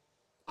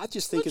 I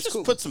just think it's just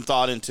cool. put some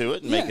thought into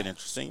it and make Yeah. it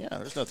interesting. Yeah,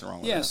 there's nothing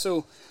wrong with Yeah, that.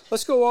 so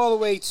let's go all the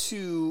way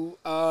to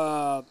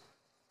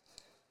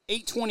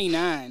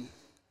 829.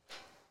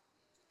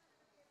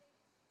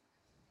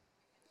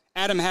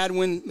 Adam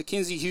Hadwin,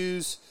 Mackenzie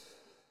Hughes,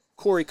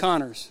 Corey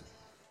Connors.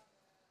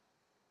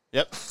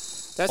 Yep.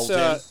 That's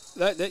Whole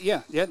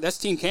 10. that's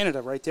Team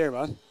Canada right there,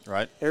 bud.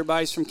 Right.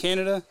 Everybody's from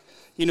Canada.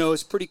 You know,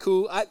 it's pretty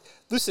cool.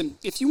 Listen,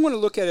 if you want to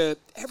look at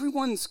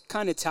everyone's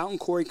kind of touting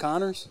Corey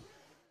Connors.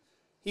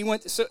 He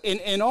went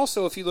and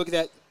also if you look at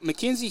that,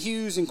 Mackenzie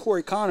Hughes and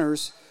Corey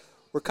Connors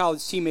were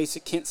college teammates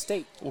at Kent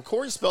State. Well,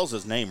 Corey spells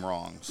his name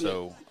wrong,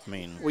 so I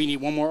mean, We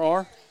need one more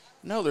R.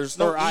 no, there's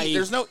no Or E. IE.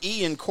 There's no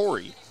E in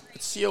Corey.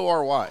 It's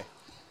Cory.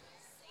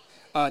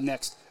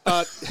 Next.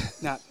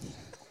 Not.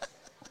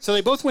 So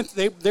they both went.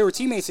 They were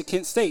teammates at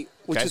Kent State,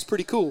 which Okay. is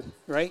pretty cool,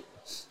 right?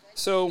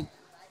 So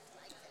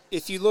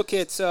if you look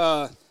at,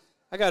 I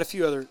got a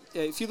few other.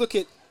 If you look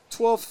at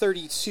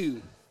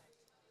 1232,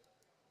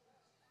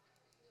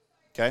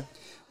 Okay.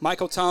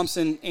 Michael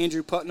Thompson,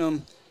 Andrew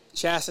Putnam,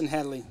 Chasen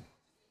Hadley.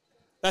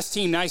 That's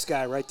Team Nice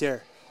Guy right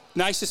there.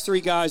 Nicest three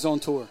guys on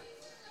tour.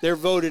 They're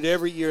voted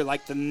every year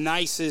like the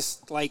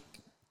nicest. Like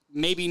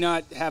maybe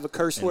not have a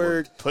curse And we're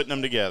word. putting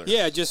them together.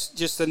 Yeah,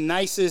 just the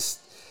nicest.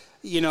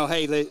 You know,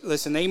 hey,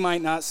 listen, they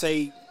might not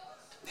say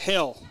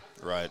hell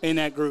Right. in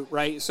that group,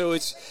 right? So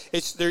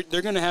they're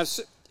going to have,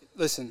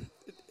 listen,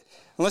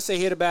 unless they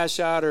hit a bad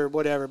shot or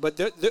whatever, but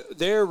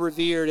they're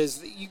revered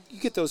as you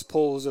get those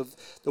polls of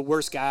the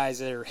worst guys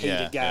that are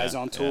hated guys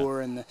on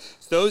tour, and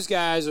those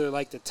guys are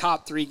like the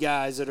top three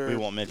guys that are. We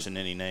won't mention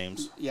any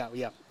names.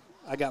 Yeah,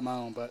 I got my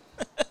own, but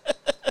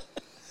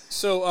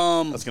so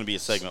That's going to be a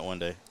segment one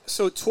day.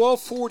 So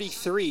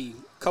 1243,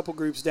 couple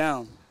groups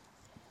down.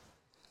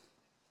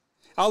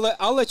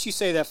 I'll let you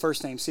say that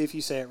first name. See if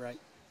you say it right.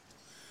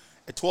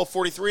 At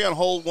 12:43 on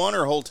hole 1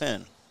 or hole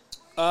 10?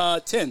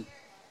 10.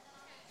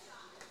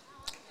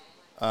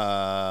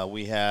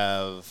 We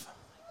have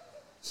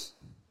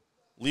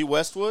Lee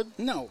Westwood.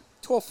 No,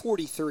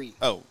 1243.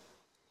 Oh.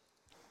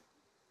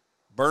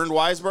 Bernd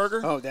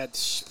Weisberger. Oh,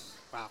 that's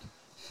wow.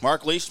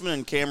 Mark Leishman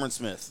and Cameron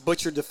Smith.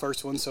 Butchered the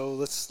first one, so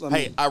let me.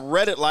 Hey, I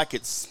read it like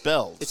it's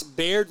spelled. It's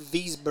Baird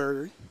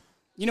Wiesberger.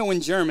 You know,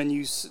 in German,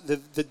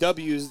 the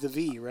W is the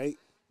V, right?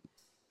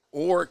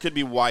 Or it could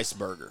be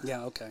Weisberger.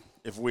 Yeah, okay.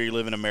 If we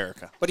live in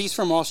America. But he's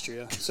from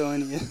Austria, so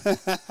And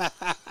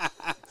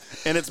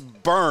it's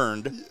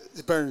Bernd.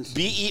 it's Bernd.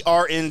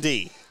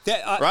 Bernd.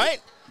 Right?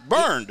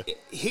 Bernd.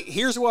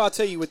 Here's what I'll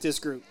tell you with this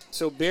group.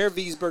 So Baird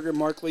Wiesberger,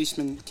 Mark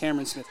Leishman,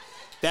 Cameron Smith.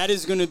 That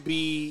is going to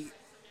be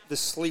the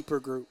sleeper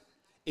group.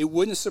 It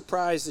wouldn't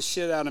surprise the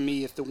shit out of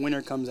me if the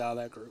winner comes out of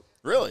that group.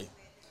 Really?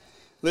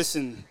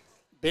 Listen,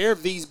 Baird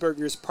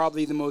Wiesberger is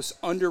probably the most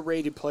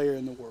underrated player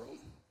in the world.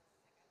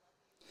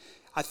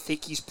 I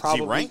think he's probably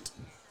Is he ranked?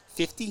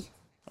 50.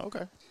 Okay.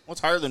 Well,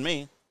 it's higher than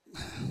me.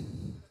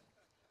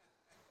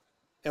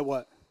 At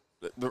what?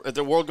 At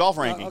the world golf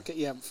ranking. Okay,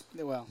 yeah.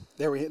 Well,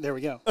 there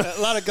we go. A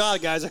lot of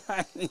guys are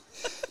hiding.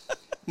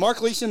 Mark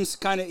Leisham's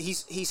kind of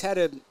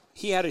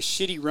he had a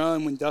shitty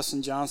run when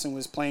Dustin Johnson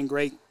was playing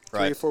great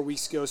 3 or 4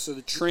 weeks ago. So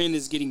the trend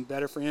is getting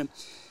better for him.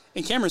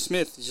 And Cameron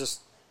Smith is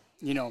just,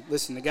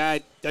 listen, the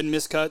guy doesn't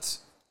miss cuts.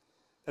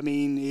 I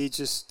mean,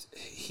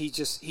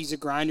 he's a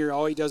grinder.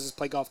 All he does is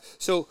play golf.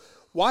 So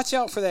watch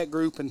out for that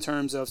group in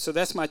terms of. So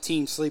that's my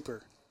team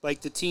sleeper.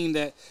 Like the team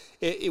that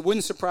it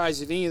wouldn't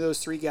surprise if any of those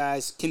three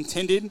guys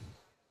contended.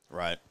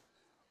 Right.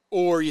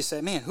 Or you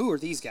say, man, who are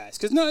these guys?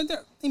 Because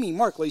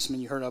Mark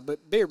Leishman you heard of,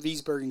 but Baird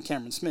Wiesberger and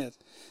Cameron Smith.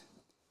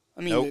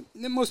 I mean,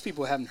 Nope. most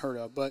people haven't heard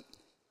of, but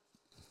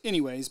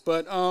anyways,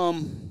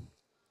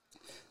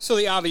 so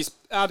the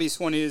obvious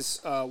one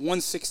is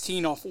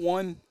 116 off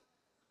 1.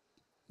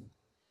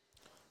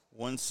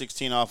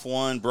 116 off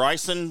 1.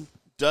 Bryson,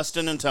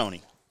 Dustin, and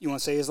Tony. You want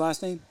to say his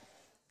last name?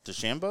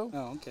 DeChambeau?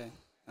 Oh, okay.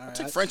 All I right.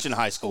 took French in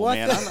high school, What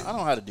man. the- I don't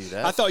know how to do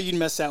that. I thought you'd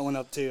mess that one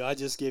up too. I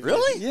just gave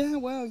Really? you. Yeah,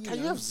 well, God,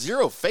 you know, have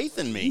zero faith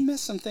in you me.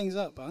 messed some things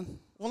up, huh?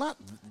 Well, not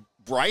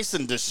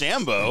Bryson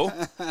DeChambeau.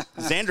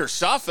 Xander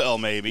Schauffele,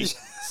 maybe.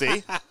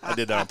 See? I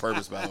did that on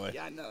purpose, by the way.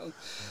 Yeah, I know.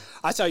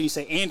 I saw you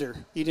say Ander.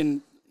 You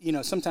didn't. You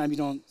know, sometimes you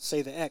don't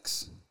say the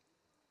X.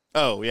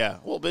 Oh, yeah.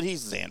 Well, but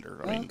he's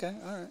Xander. I mean, Okay,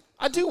 all right.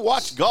 I do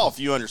watch golf.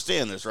 You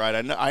understand this, right?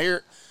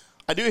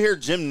 I do hear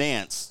Jim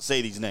Nance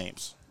say these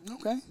names.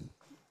 Okay.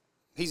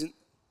 He's.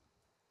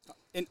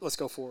 Let's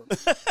go for it.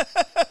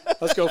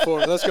 Let's go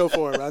for it. Let's go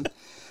for it, Ron.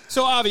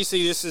 So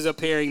obviously, this is a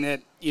pairing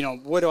that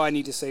What do I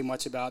need to say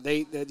much about?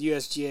 The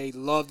USGA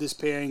love this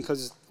pairing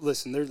because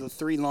listen, they're the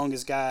three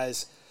longest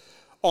guys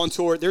on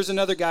tour. There's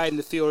another guy in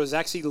the field who's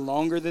actually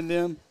longer than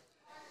them.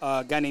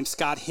 A guy named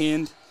Scott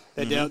Hind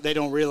that they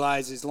don't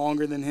realize is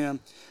longer than him.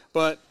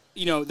 But,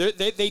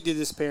 they did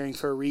this pairing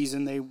for a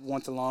reason. They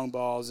want the long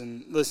balls.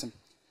 And listen,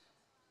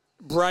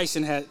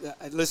 Bryson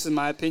listen,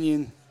 my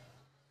opinion,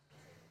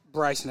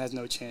 Bryson has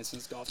no chance in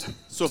this golf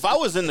tournament. So if I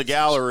was in the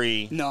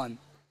gallery, None.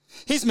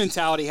 His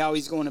mentality, how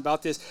he's going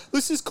about this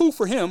is cool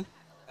for him.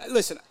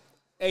 Listen,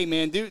 hey,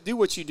 man, do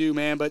what you do,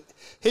 man. But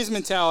his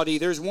mentality,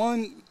 there's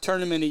one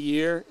tournament a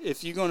year.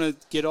 If you're going to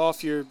get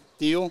off your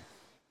deal,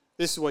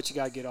 this is what you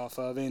got to get off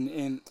of.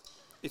 And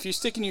if you're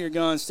sticking to your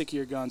guns, stick to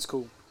your guns.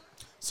 Cool.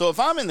 so if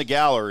I'm in the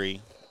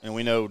gallery, and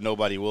we know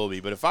nobody will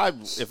be, but if I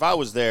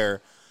was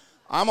there,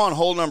 I'm on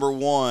hole number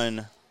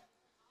 1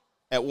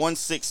 at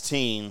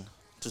 116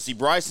 to see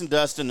Bryson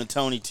Dustin and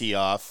Tony tee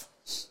off.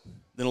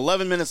 Then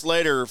 11 minutes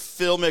later,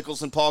 Phil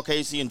Mickelson, Paul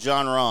Casey, and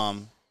John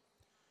Rahm.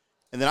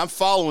 And then I'm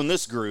following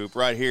this group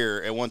right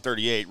here at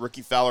 138,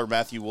 Ricky Fowler,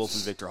 Matthew Wolff,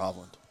 and Victor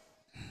Hovland.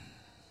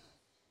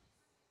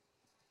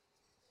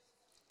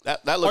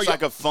 That looks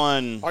like a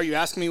fun... Are you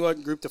asking me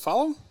what group to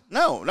follow?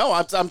 No,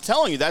 I'm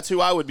telling you, that's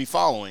who I would be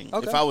following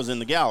Okay. if I was in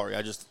the gallery.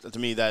 To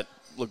me, that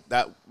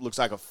looks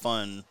like a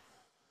fun...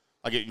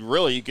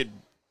 you could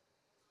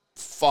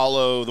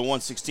follow the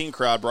 116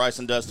 crowd,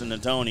 Bryson, Dustin,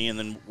 and Tony, and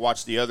then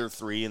watch the other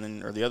three,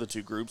 or the other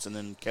two groups, and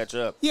then catch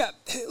up. Yeah,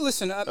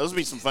 listen. Those would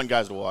be some fun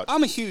guys to watch.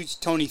 I'm a huge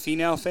Tony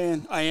Finau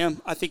fan. I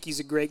am. I think he's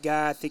a great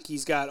guy. I think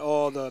he's got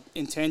all the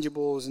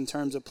intangibles in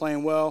terms of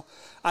playing well.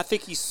 I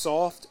think he's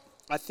soft.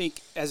 I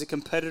think as a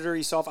competitor,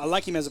 he's soft. I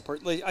like him as a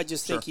person. I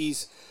just think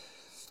he's.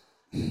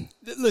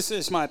 Listen,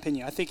 it's my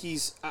opinion. I think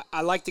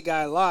I like the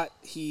guy a lot.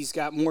 He's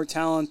got more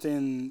talent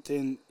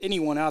than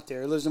anyone out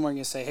there. There's no one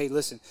going to say, hey,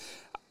 listen,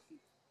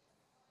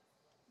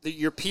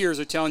 your peers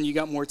are telling you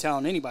got more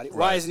talent than anybody. Right.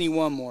 Why isn't he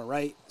won more,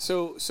 right?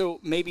 So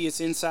maybe it's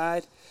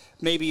inside.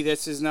 Maybe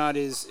this is not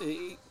his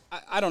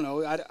I don't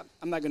know.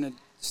 I'm not going to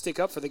stick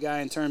up for the guy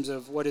in terms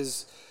of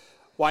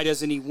why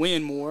doesn't he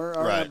win more.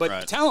 Right, but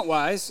right.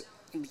 talent-wise,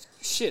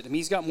 shit, I mean,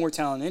 he's got more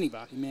talent than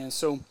anybody, man.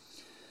 So,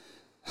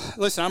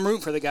 listen, I'm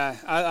rooting for the guy.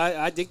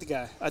 I dig the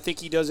guy. I think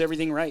he does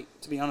everything right,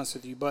 to be honest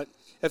with you. But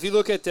if you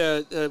look at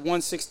the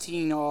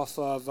 116 off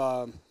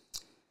of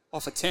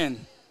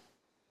 10,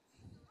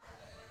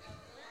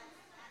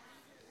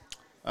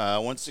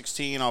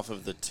 116 off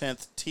of the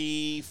 10th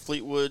tee,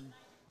 Fleetwood,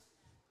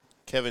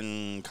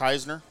 Kevin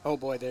Kisner, oh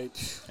boy,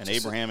 and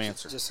Abraham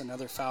Answer. Just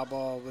another foul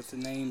ball with the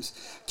names.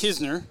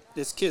 Kisner.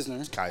 It's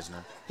Kisner. Kisner.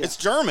 Yeah. It's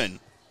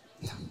German.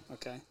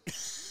 Okay.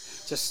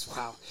 Just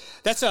wow.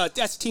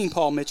 That's Team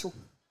Paul Mitchell.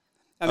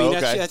 I mean,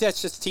 okay.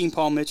 that's just Team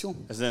Paul Mitchell.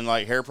 As in,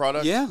 like, hair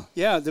product? Yeah.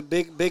 The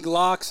big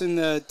locks and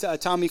the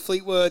Tommy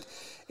Fleetwood.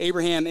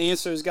 Abraham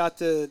Answer's got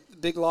the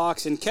big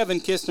locks, and Kevin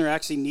Kisner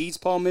actually needs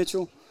Paul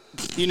Mitchell.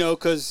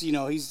 Because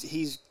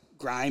he's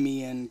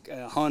grimy and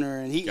Hunter,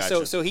 and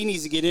Gotcha. so he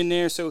needs to get in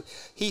there. So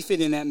he fit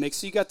in that mix.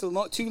 So you got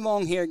the two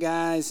long hair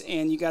guys,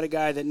 and you got a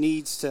guy that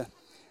needs to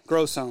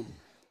grow some.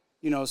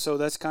 So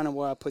that's kind of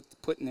what I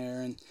put in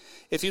there. And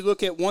if you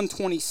look at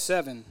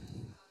 127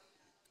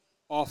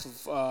 off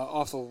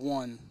of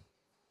one,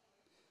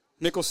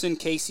 Mickelson,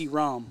 Casey,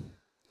 Rahm.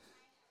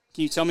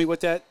 Can you tell me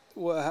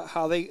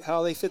how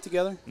they fit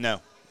together?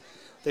 No.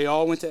 They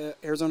all went to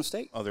Arizona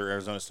State. Oh, they're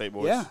Arizona State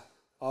boys? Yeah.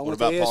 What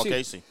about Paul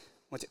Casey?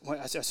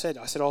 I said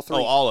all three.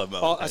 Oh, all of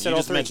them. I said you all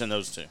just three. mentioned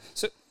those two.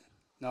 So,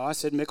 no, I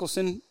said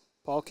Mickelson,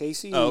 Paul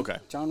Casey, Oh, and okay.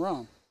 John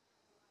Rahm.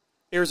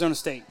 Arizona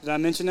State. Did I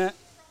mention that?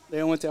 They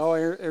all went to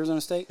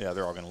Arizona State? Yeah,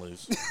 they're all going to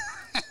lose.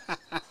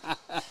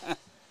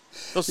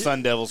 Those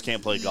Sun Devils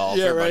can't play golf.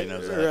 Yeah, Everybody right,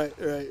 knows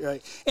that.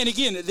 Right. And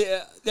again,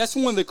 that's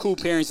one of the cool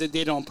pairings that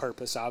did on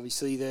purpose,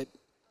 obviously, that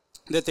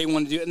they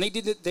wanted to do. And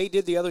they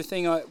did the other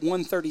thing at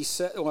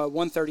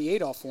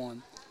 138 off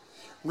one.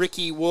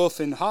 Ricky, Wolff,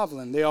 and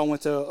Hovland, they all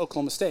went to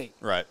Oklahoma State.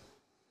 Right.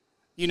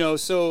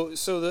 So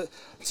the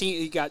team,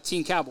 you got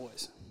Team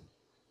Cowboys.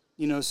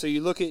 So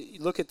you look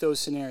at those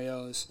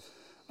scenarios.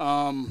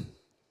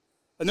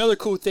 Another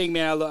cool thing,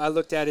 man, I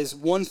looked at is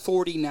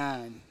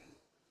 149.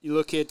 You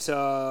look at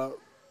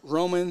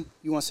Roman.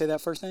 You want to say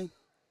that first name?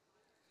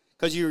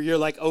 Because you're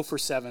like 0 for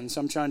 7,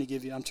 so I'm trying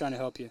to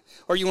help you.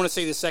 Or you want to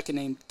say the second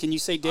name? Can you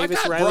say Davis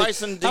I got Riley?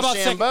 Bryson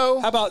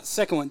DeChambeau. How about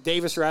second one,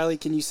 Davis Riley?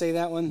 Can you say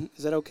that one?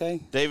 Is that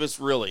okay? Davis,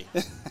 really?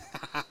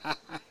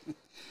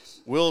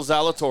 Will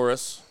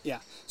Zalatoris. Yeah.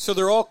 So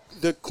they're all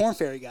the Corn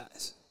Ferry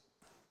guys.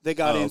 They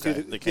got in okay.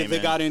 through the They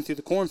got in through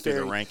the Corn Ferry.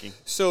 their ranking.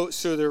 So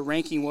their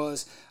ranking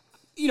was,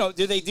 did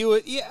they do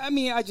it? Yeah, I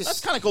mean,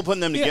 That's kind of cool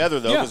putting them together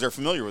though, yeah. because they're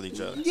familiar with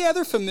each other. Yeah,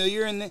 they're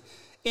familiar, and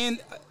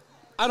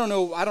I don't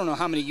know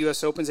how many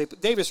U.S. Opens they.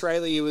 Davis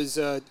Riley was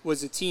a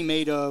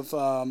teammate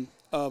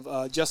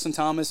of Justin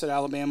Thomas at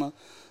Alabama,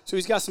 so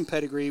he's got some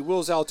pedigree.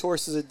 Will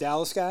Zalatoris is a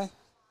Dallas guy,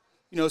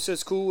 so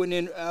it's cool. And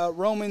then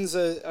Roman's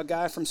a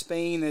guy from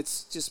Spain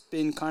that's just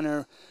been kind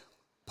of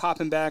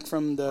popping back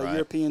from the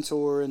European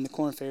tour and the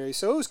Corn Ferry.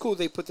 So it was cool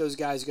they put those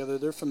guys together.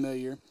 They're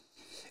familiar.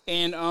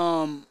 And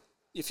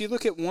if you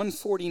look at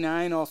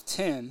 149 off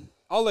 10,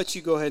 I'll let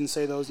you go ahead and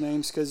say those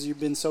names because you've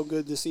been so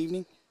good this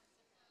evening.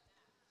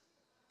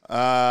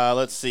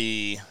 Let's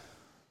see.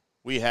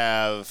 We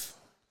have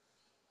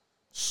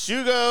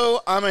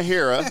Shugo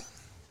Amahira,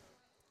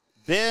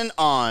 Ben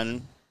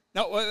On,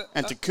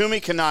 and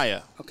Takumi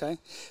Kanaya. Okay.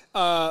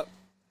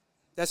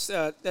 That's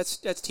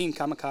Team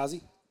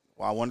Kamikaze.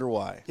 Well, I wonder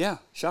why. Yeah,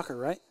 shocker,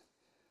 right?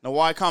 Now,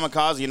 why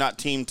Kamikaze, not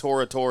Team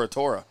Tora?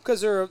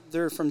 Because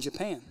they're from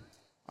Japan.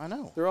 I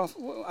know. They're off.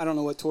 I don't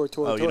know what Tora.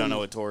 Oh, you don't know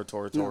what Tora is?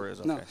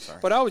 Okay, no. sorry.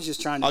 But I was just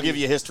trying to. I'll give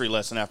you a history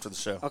lesson after the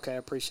show. Okay, I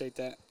appreciate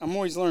that. I'm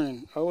always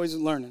learning.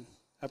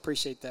 I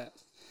appreciate that.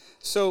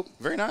 So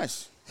very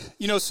nice.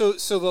 So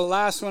the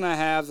last one I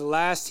have, the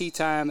last tee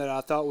time that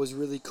I thought was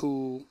really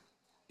cool,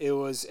 it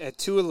was at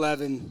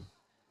 2:11.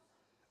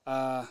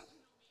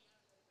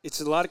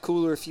 It's a lot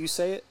cooler if you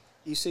say it.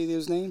 You say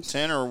those names?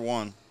 10 or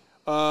 1?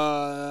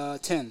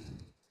 10.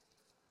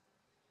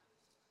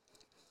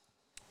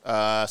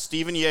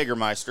 Steven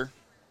Jägermeister,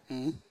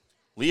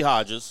 Lee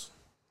Hodges,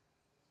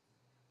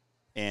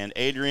 and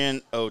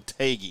Adrian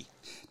Otegi.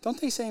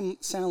 Don't they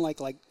sound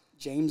like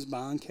James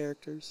Bond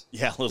characters?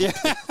 Yeah, a little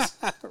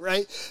bit.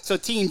 Right? So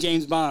Team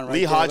James Bond, right?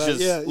 Lee Hodges. Right?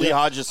 Yeah, Lee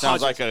Hodges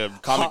sounds like a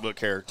comic book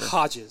character.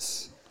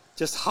 Hodges.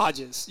 Just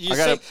Hodges. You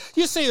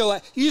say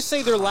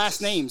their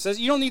last names.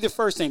 You don't need their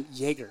first name.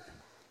 Jaeger.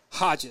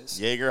 Hodges.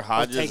 Jaeger,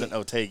 Hodges, and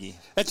Otegi.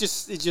 It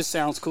just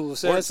sounds cool.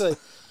 So that's like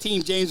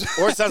Team James.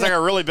 Or it sounds like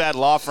a really bad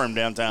law firm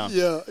downtown.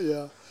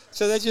 Yeah.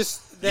 So that's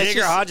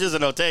Jaeger, Hodges,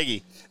 and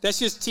Otegi. That's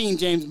just Team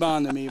James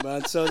Bond to me,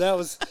 bud. So that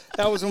was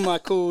one of my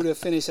cool to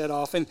finish that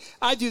off. And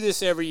I do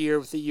this every year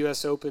with the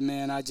U.S. Open,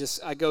 man. I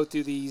go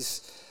through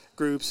these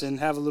groups and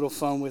have a little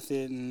fun with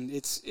it, and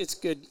it's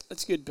good.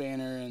 It's good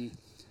banner, and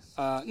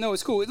no,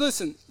 it's cool.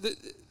 Listen,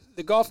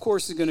 the golf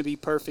course is going to be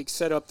perfect,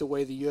 set up the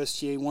way the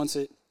USGA wants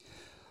it.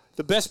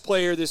 The best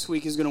player this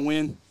week is going to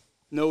win.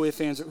 No ifs,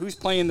 ands, who's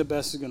playing the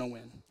best is going to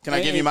win. Can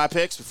I give you my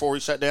picks before we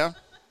shut down?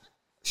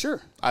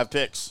 Sure. I have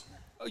picks.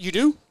 You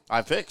do? I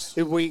have picks.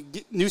 Did we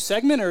get new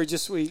segment or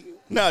just we?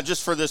 No,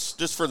 just for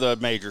the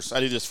majors. I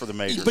do this for the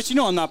majors. But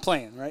I'm not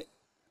playing, right?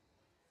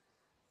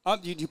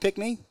 You pick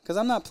me? Because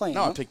I'm not playing.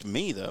 No, I picked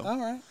me, though.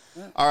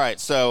 All right,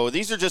 so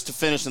these are just to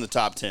finish in the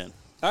top 10.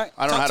 All right.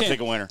 I don't know how to pick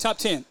a winner. Top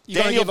 10. You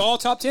going to give all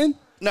top 10?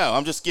 No,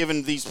 I'm just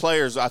giving these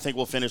players I think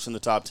will finish in the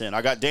top 10.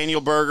 I got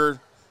Daniel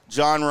Berger,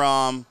 John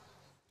Rahm,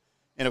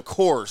 and, of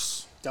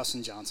course,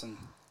 Dustin Johnson.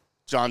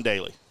 John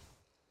Daly.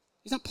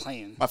 He's not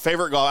playing. My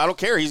favorite golf. I don't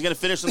care. He's going to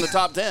finish in the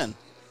top 10.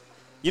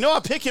 I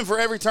pick him for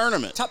every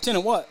tournament. Top 10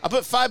 of what? I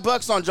put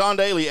 $5 on John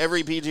Daly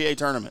every PGA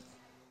tournament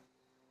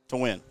to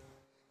win.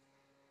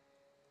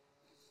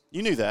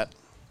 You knew that.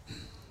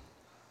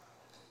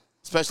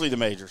 Especially the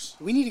majors.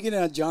 We need to get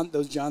into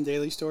those John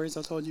Daly stories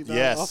I told you about.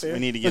 Yes, we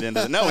need to get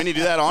into that. No, we need to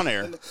do that on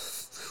air.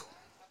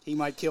 He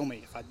might kill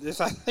me if I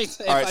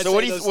say all right, so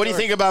what do you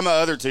think about my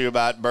other two,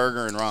 about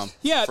Berger and Rahm?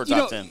 Yeah, for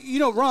top 10?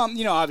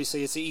 Rahm,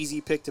 obviously it's an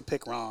easy pick to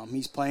pick Rahm.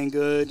 He's playing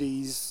good.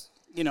 He's,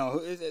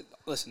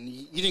 listen,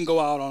 you didn't go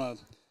out on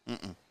a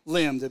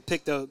limb to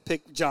pick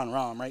John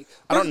Rahm, right?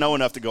 I don't know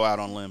enough to go out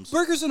on limbs.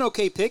 Berger's an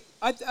okay pick.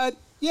 I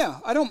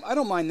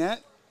don't mind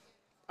that.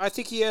 I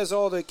think he has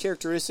all the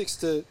characteristics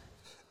to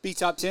be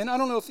top 10. I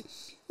don't know if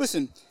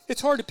listen,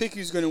 it's hard to pick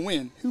who's going to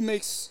win. Who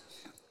makes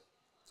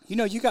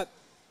you got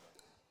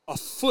a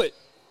foot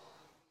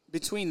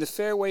between the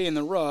fairway and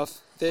the rough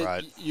that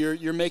right.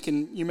 you're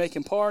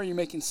making par, you're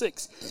making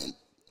six.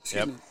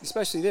 Excuse me,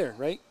 especially there,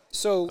 right?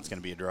 So that's going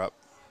to be a drop.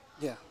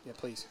 Yeah,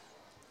 please.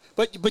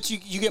 But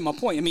you get my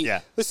point. I mean,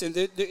 listen,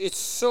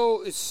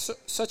 it's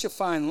such a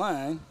fine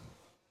line.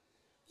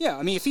 Yeah,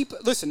 I mean,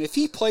 if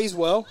he plays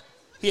well,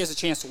 he has a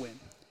chance to win.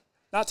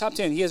 Not top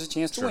 10, he has a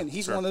chance to win.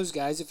 He's one of those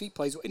guys, if he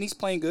plays, and he's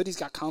playing good, he's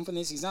got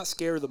confidence, he's not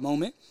scared of the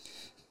moment.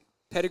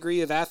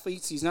 Pedigree of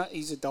athletes, he's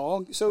a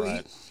dog. So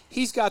right.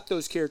 he's got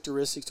those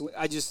characteristics to win.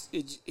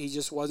 He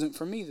just wasn't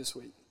for me this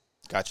week.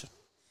 Gotcha.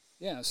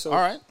 Yeah, so. All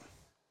right.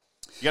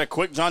 You got a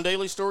quick John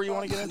Daly story you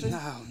want to get into?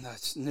 No,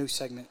 it's a new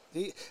segment.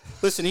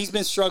 Listen, he's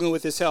been struggling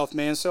with his health,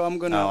 man, so I'm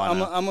going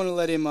to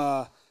let him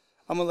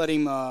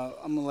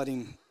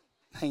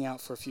hang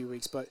out for a few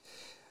weeks, but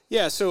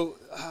yeah, so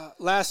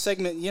last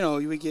segment,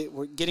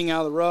 we're getting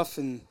out of the rough,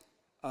 and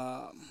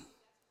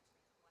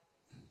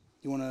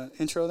you want to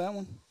intro that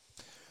one?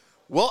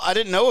 Well, I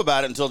didn't know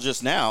about it until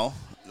just now.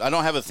 I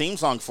don't have a theme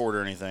song for it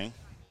or anything,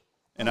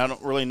 and I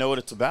don't really know what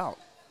it's about.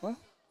 Well,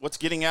 What's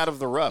getting out of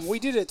the rough? We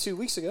did it 2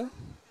 weeks ago.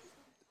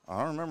 I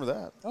don't remember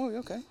that. Oh,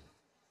 okay.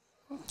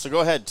 So go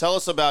ahead. Tell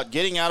us about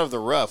getting out of the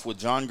rough with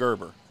John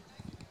Gerber.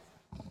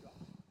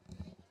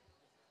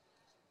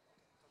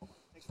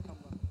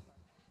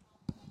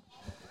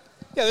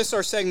 Yeah, this is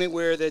our segment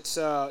where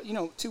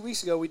 2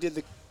 weeks ago we did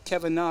the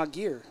Kevin Na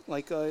gear.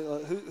 Like,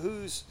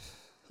 who's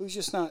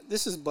just not.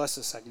 This is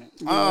Bus's segment.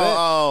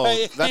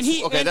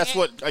 That's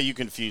what you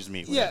confused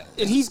me with. Yeah,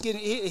 and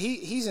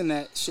he's in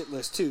that shit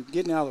list too,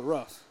 getting out of the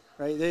rough.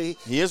 Right?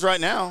 He is right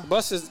now.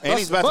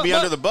 He's about to be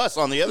under the bus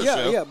on the other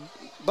show. Yeah,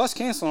 Bus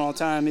canceling all the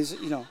time.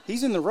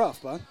 He's in the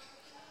rough, bud.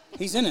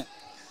 He's in it.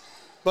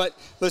 But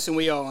listen,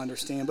 we all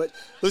understand. But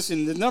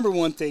listen, the number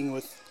one thing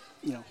with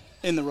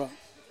in the rough.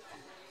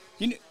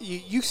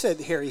 You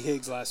said Harry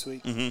Higgs last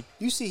week. Mm-hmm.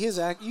 You see his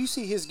act. You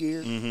see his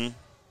gear. Mm-hmm.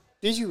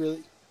 Did you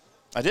really?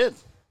 I did.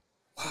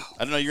 Wow. I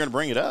didn't know you were going to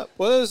bring it up.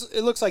 Well,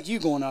 it looks like you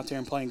going out there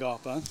and playing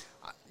golf, huh?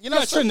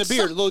 Trim the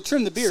beard a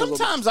little.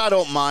 Sometimes I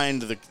don't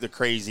mind the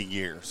crazy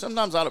gear.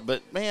 Sometimes I don't.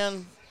 But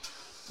man,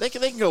 they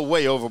can go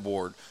way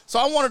overboard. So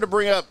I wanted to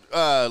bring up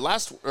the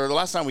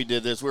last time we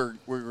did this, we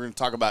were going to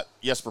talk about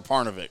Jesper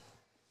Parnevik.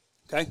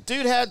 Okay.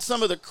 Dude had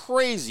some of the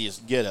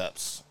craziest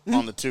get-ups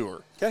on the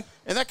tour. Okay.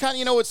 And that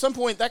kind of, at some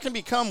point, that can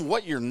become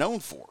what you're known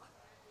for.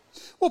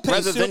 Well,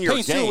 Payne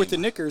Stewart with the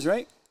knickers,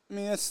 right? I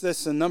mean, that's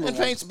the number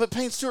one. But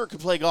Payne Stewart could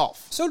play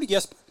golf. So did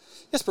Jesper.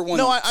 Jesper won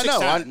I know.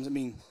 times.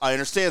 I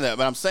understand that,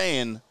 but I'm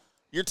saying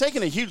you're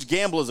taking a huge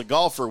gamble as a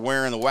golfer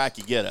wearing the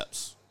wacky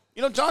get-ups.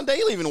 John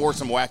Daly even wore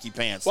some wacky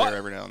pants there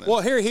every now and then.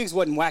 Well, Harry Higgs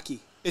wasn't wacky.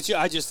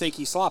 I just think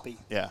he's sloppy.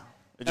 Yeah.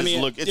 It's a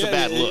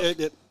bad look.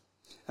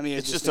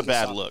 It's just a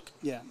bad look.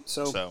 Yeah.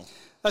 So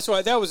that's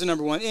why that was the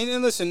number one.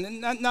 And listen,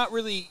 not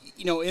really,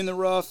 in the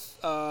rough.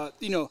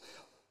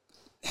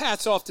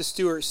 Hats off to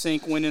Stuart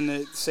Sink winning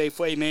the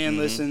Safeway, man.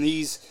 Mm-hmm. Listen,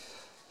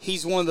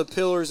 he's one of the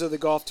pillars of the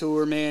golf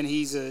tour, man.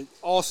 He's an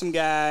awesome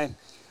guy.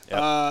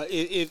 Yep.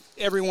 If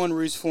everyone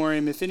roots for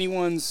him, if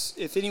anyone's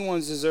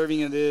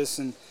deserving of this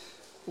and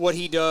what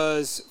he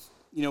does,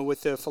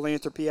 with the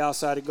philanthropy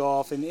outside of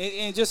golf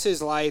and just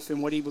his life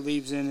and what he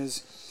believes in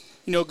is,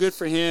 good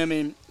for him.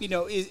 And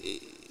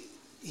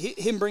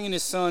him bringing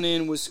his son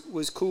in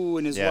was cool,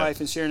 and his wife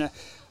and sharing that.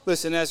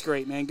 Listen, that's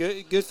great, man.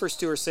 Good for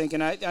Stuart Sink.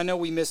 And I know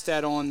we missed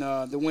that on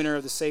the winner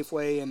of the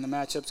Safeway and the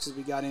matchups because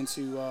we got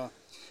into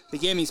the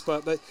gaming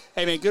spot. But,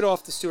 hey, man, good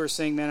off to Stuart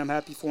Sink, man. I'm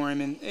happy for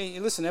him. And, hey,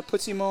 listen, that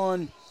puts him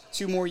on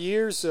 2 more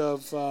years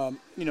of,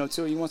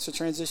 till he wants to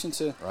transition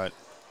to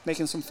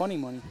making some funny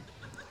money.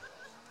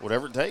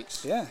 Whatever it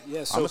takes. Yeah.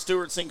 So, I'm a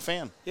Stuart Sink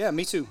fan. Yeah,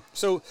 me too.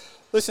 So,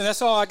 listen,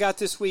 that's all I got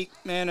this week,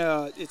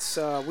 man.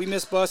 We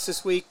missed Bus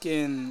this week,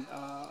 and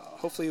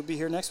hopefully he'll be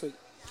here next week.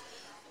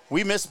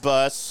 We miss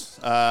Bus.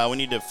 We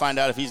need to find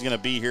out if he's going to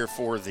be here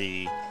for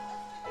the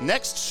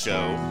next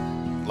show,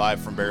 live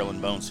from Barrel and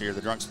Bones here.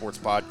 The Drunk Sports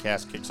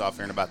Podcast kicks off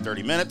here in about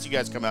 30 minutes. You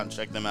guys come out and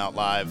check them out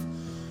live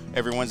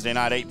every Wednesday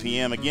night, 8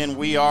 p.m. Again,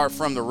 we are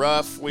from the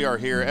Rough. We are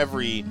here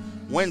every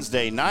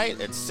Wednesday night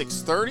at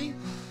 6:30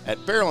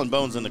 at Barrel and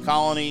Bones in the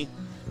Colony.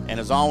 And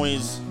as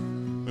always,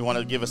 we want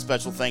to give a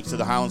special thanks to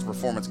the Highlands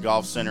Performance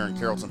Golf Center in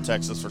Carrollton,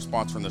 Texas for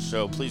sponsoring the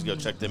show. Please go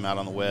check them out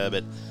on the web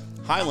at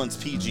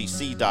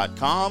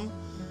highlandspgc.com.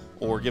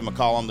 Or give them a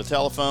call on the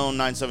telephone,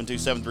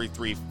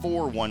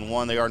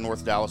 972-733-411. They are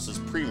North Dallas's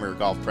premier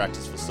golf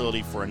practice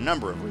facility for a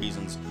number of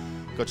reasons.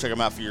 Go check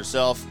them out for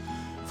yourself.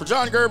 For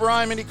John Gerber,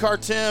 I'm IndyCar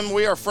Tim.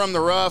 We are from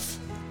the Rough.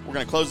 We're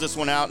going to close this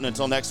one out, and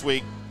until next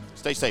week,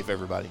 stay safe,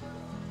 everybody.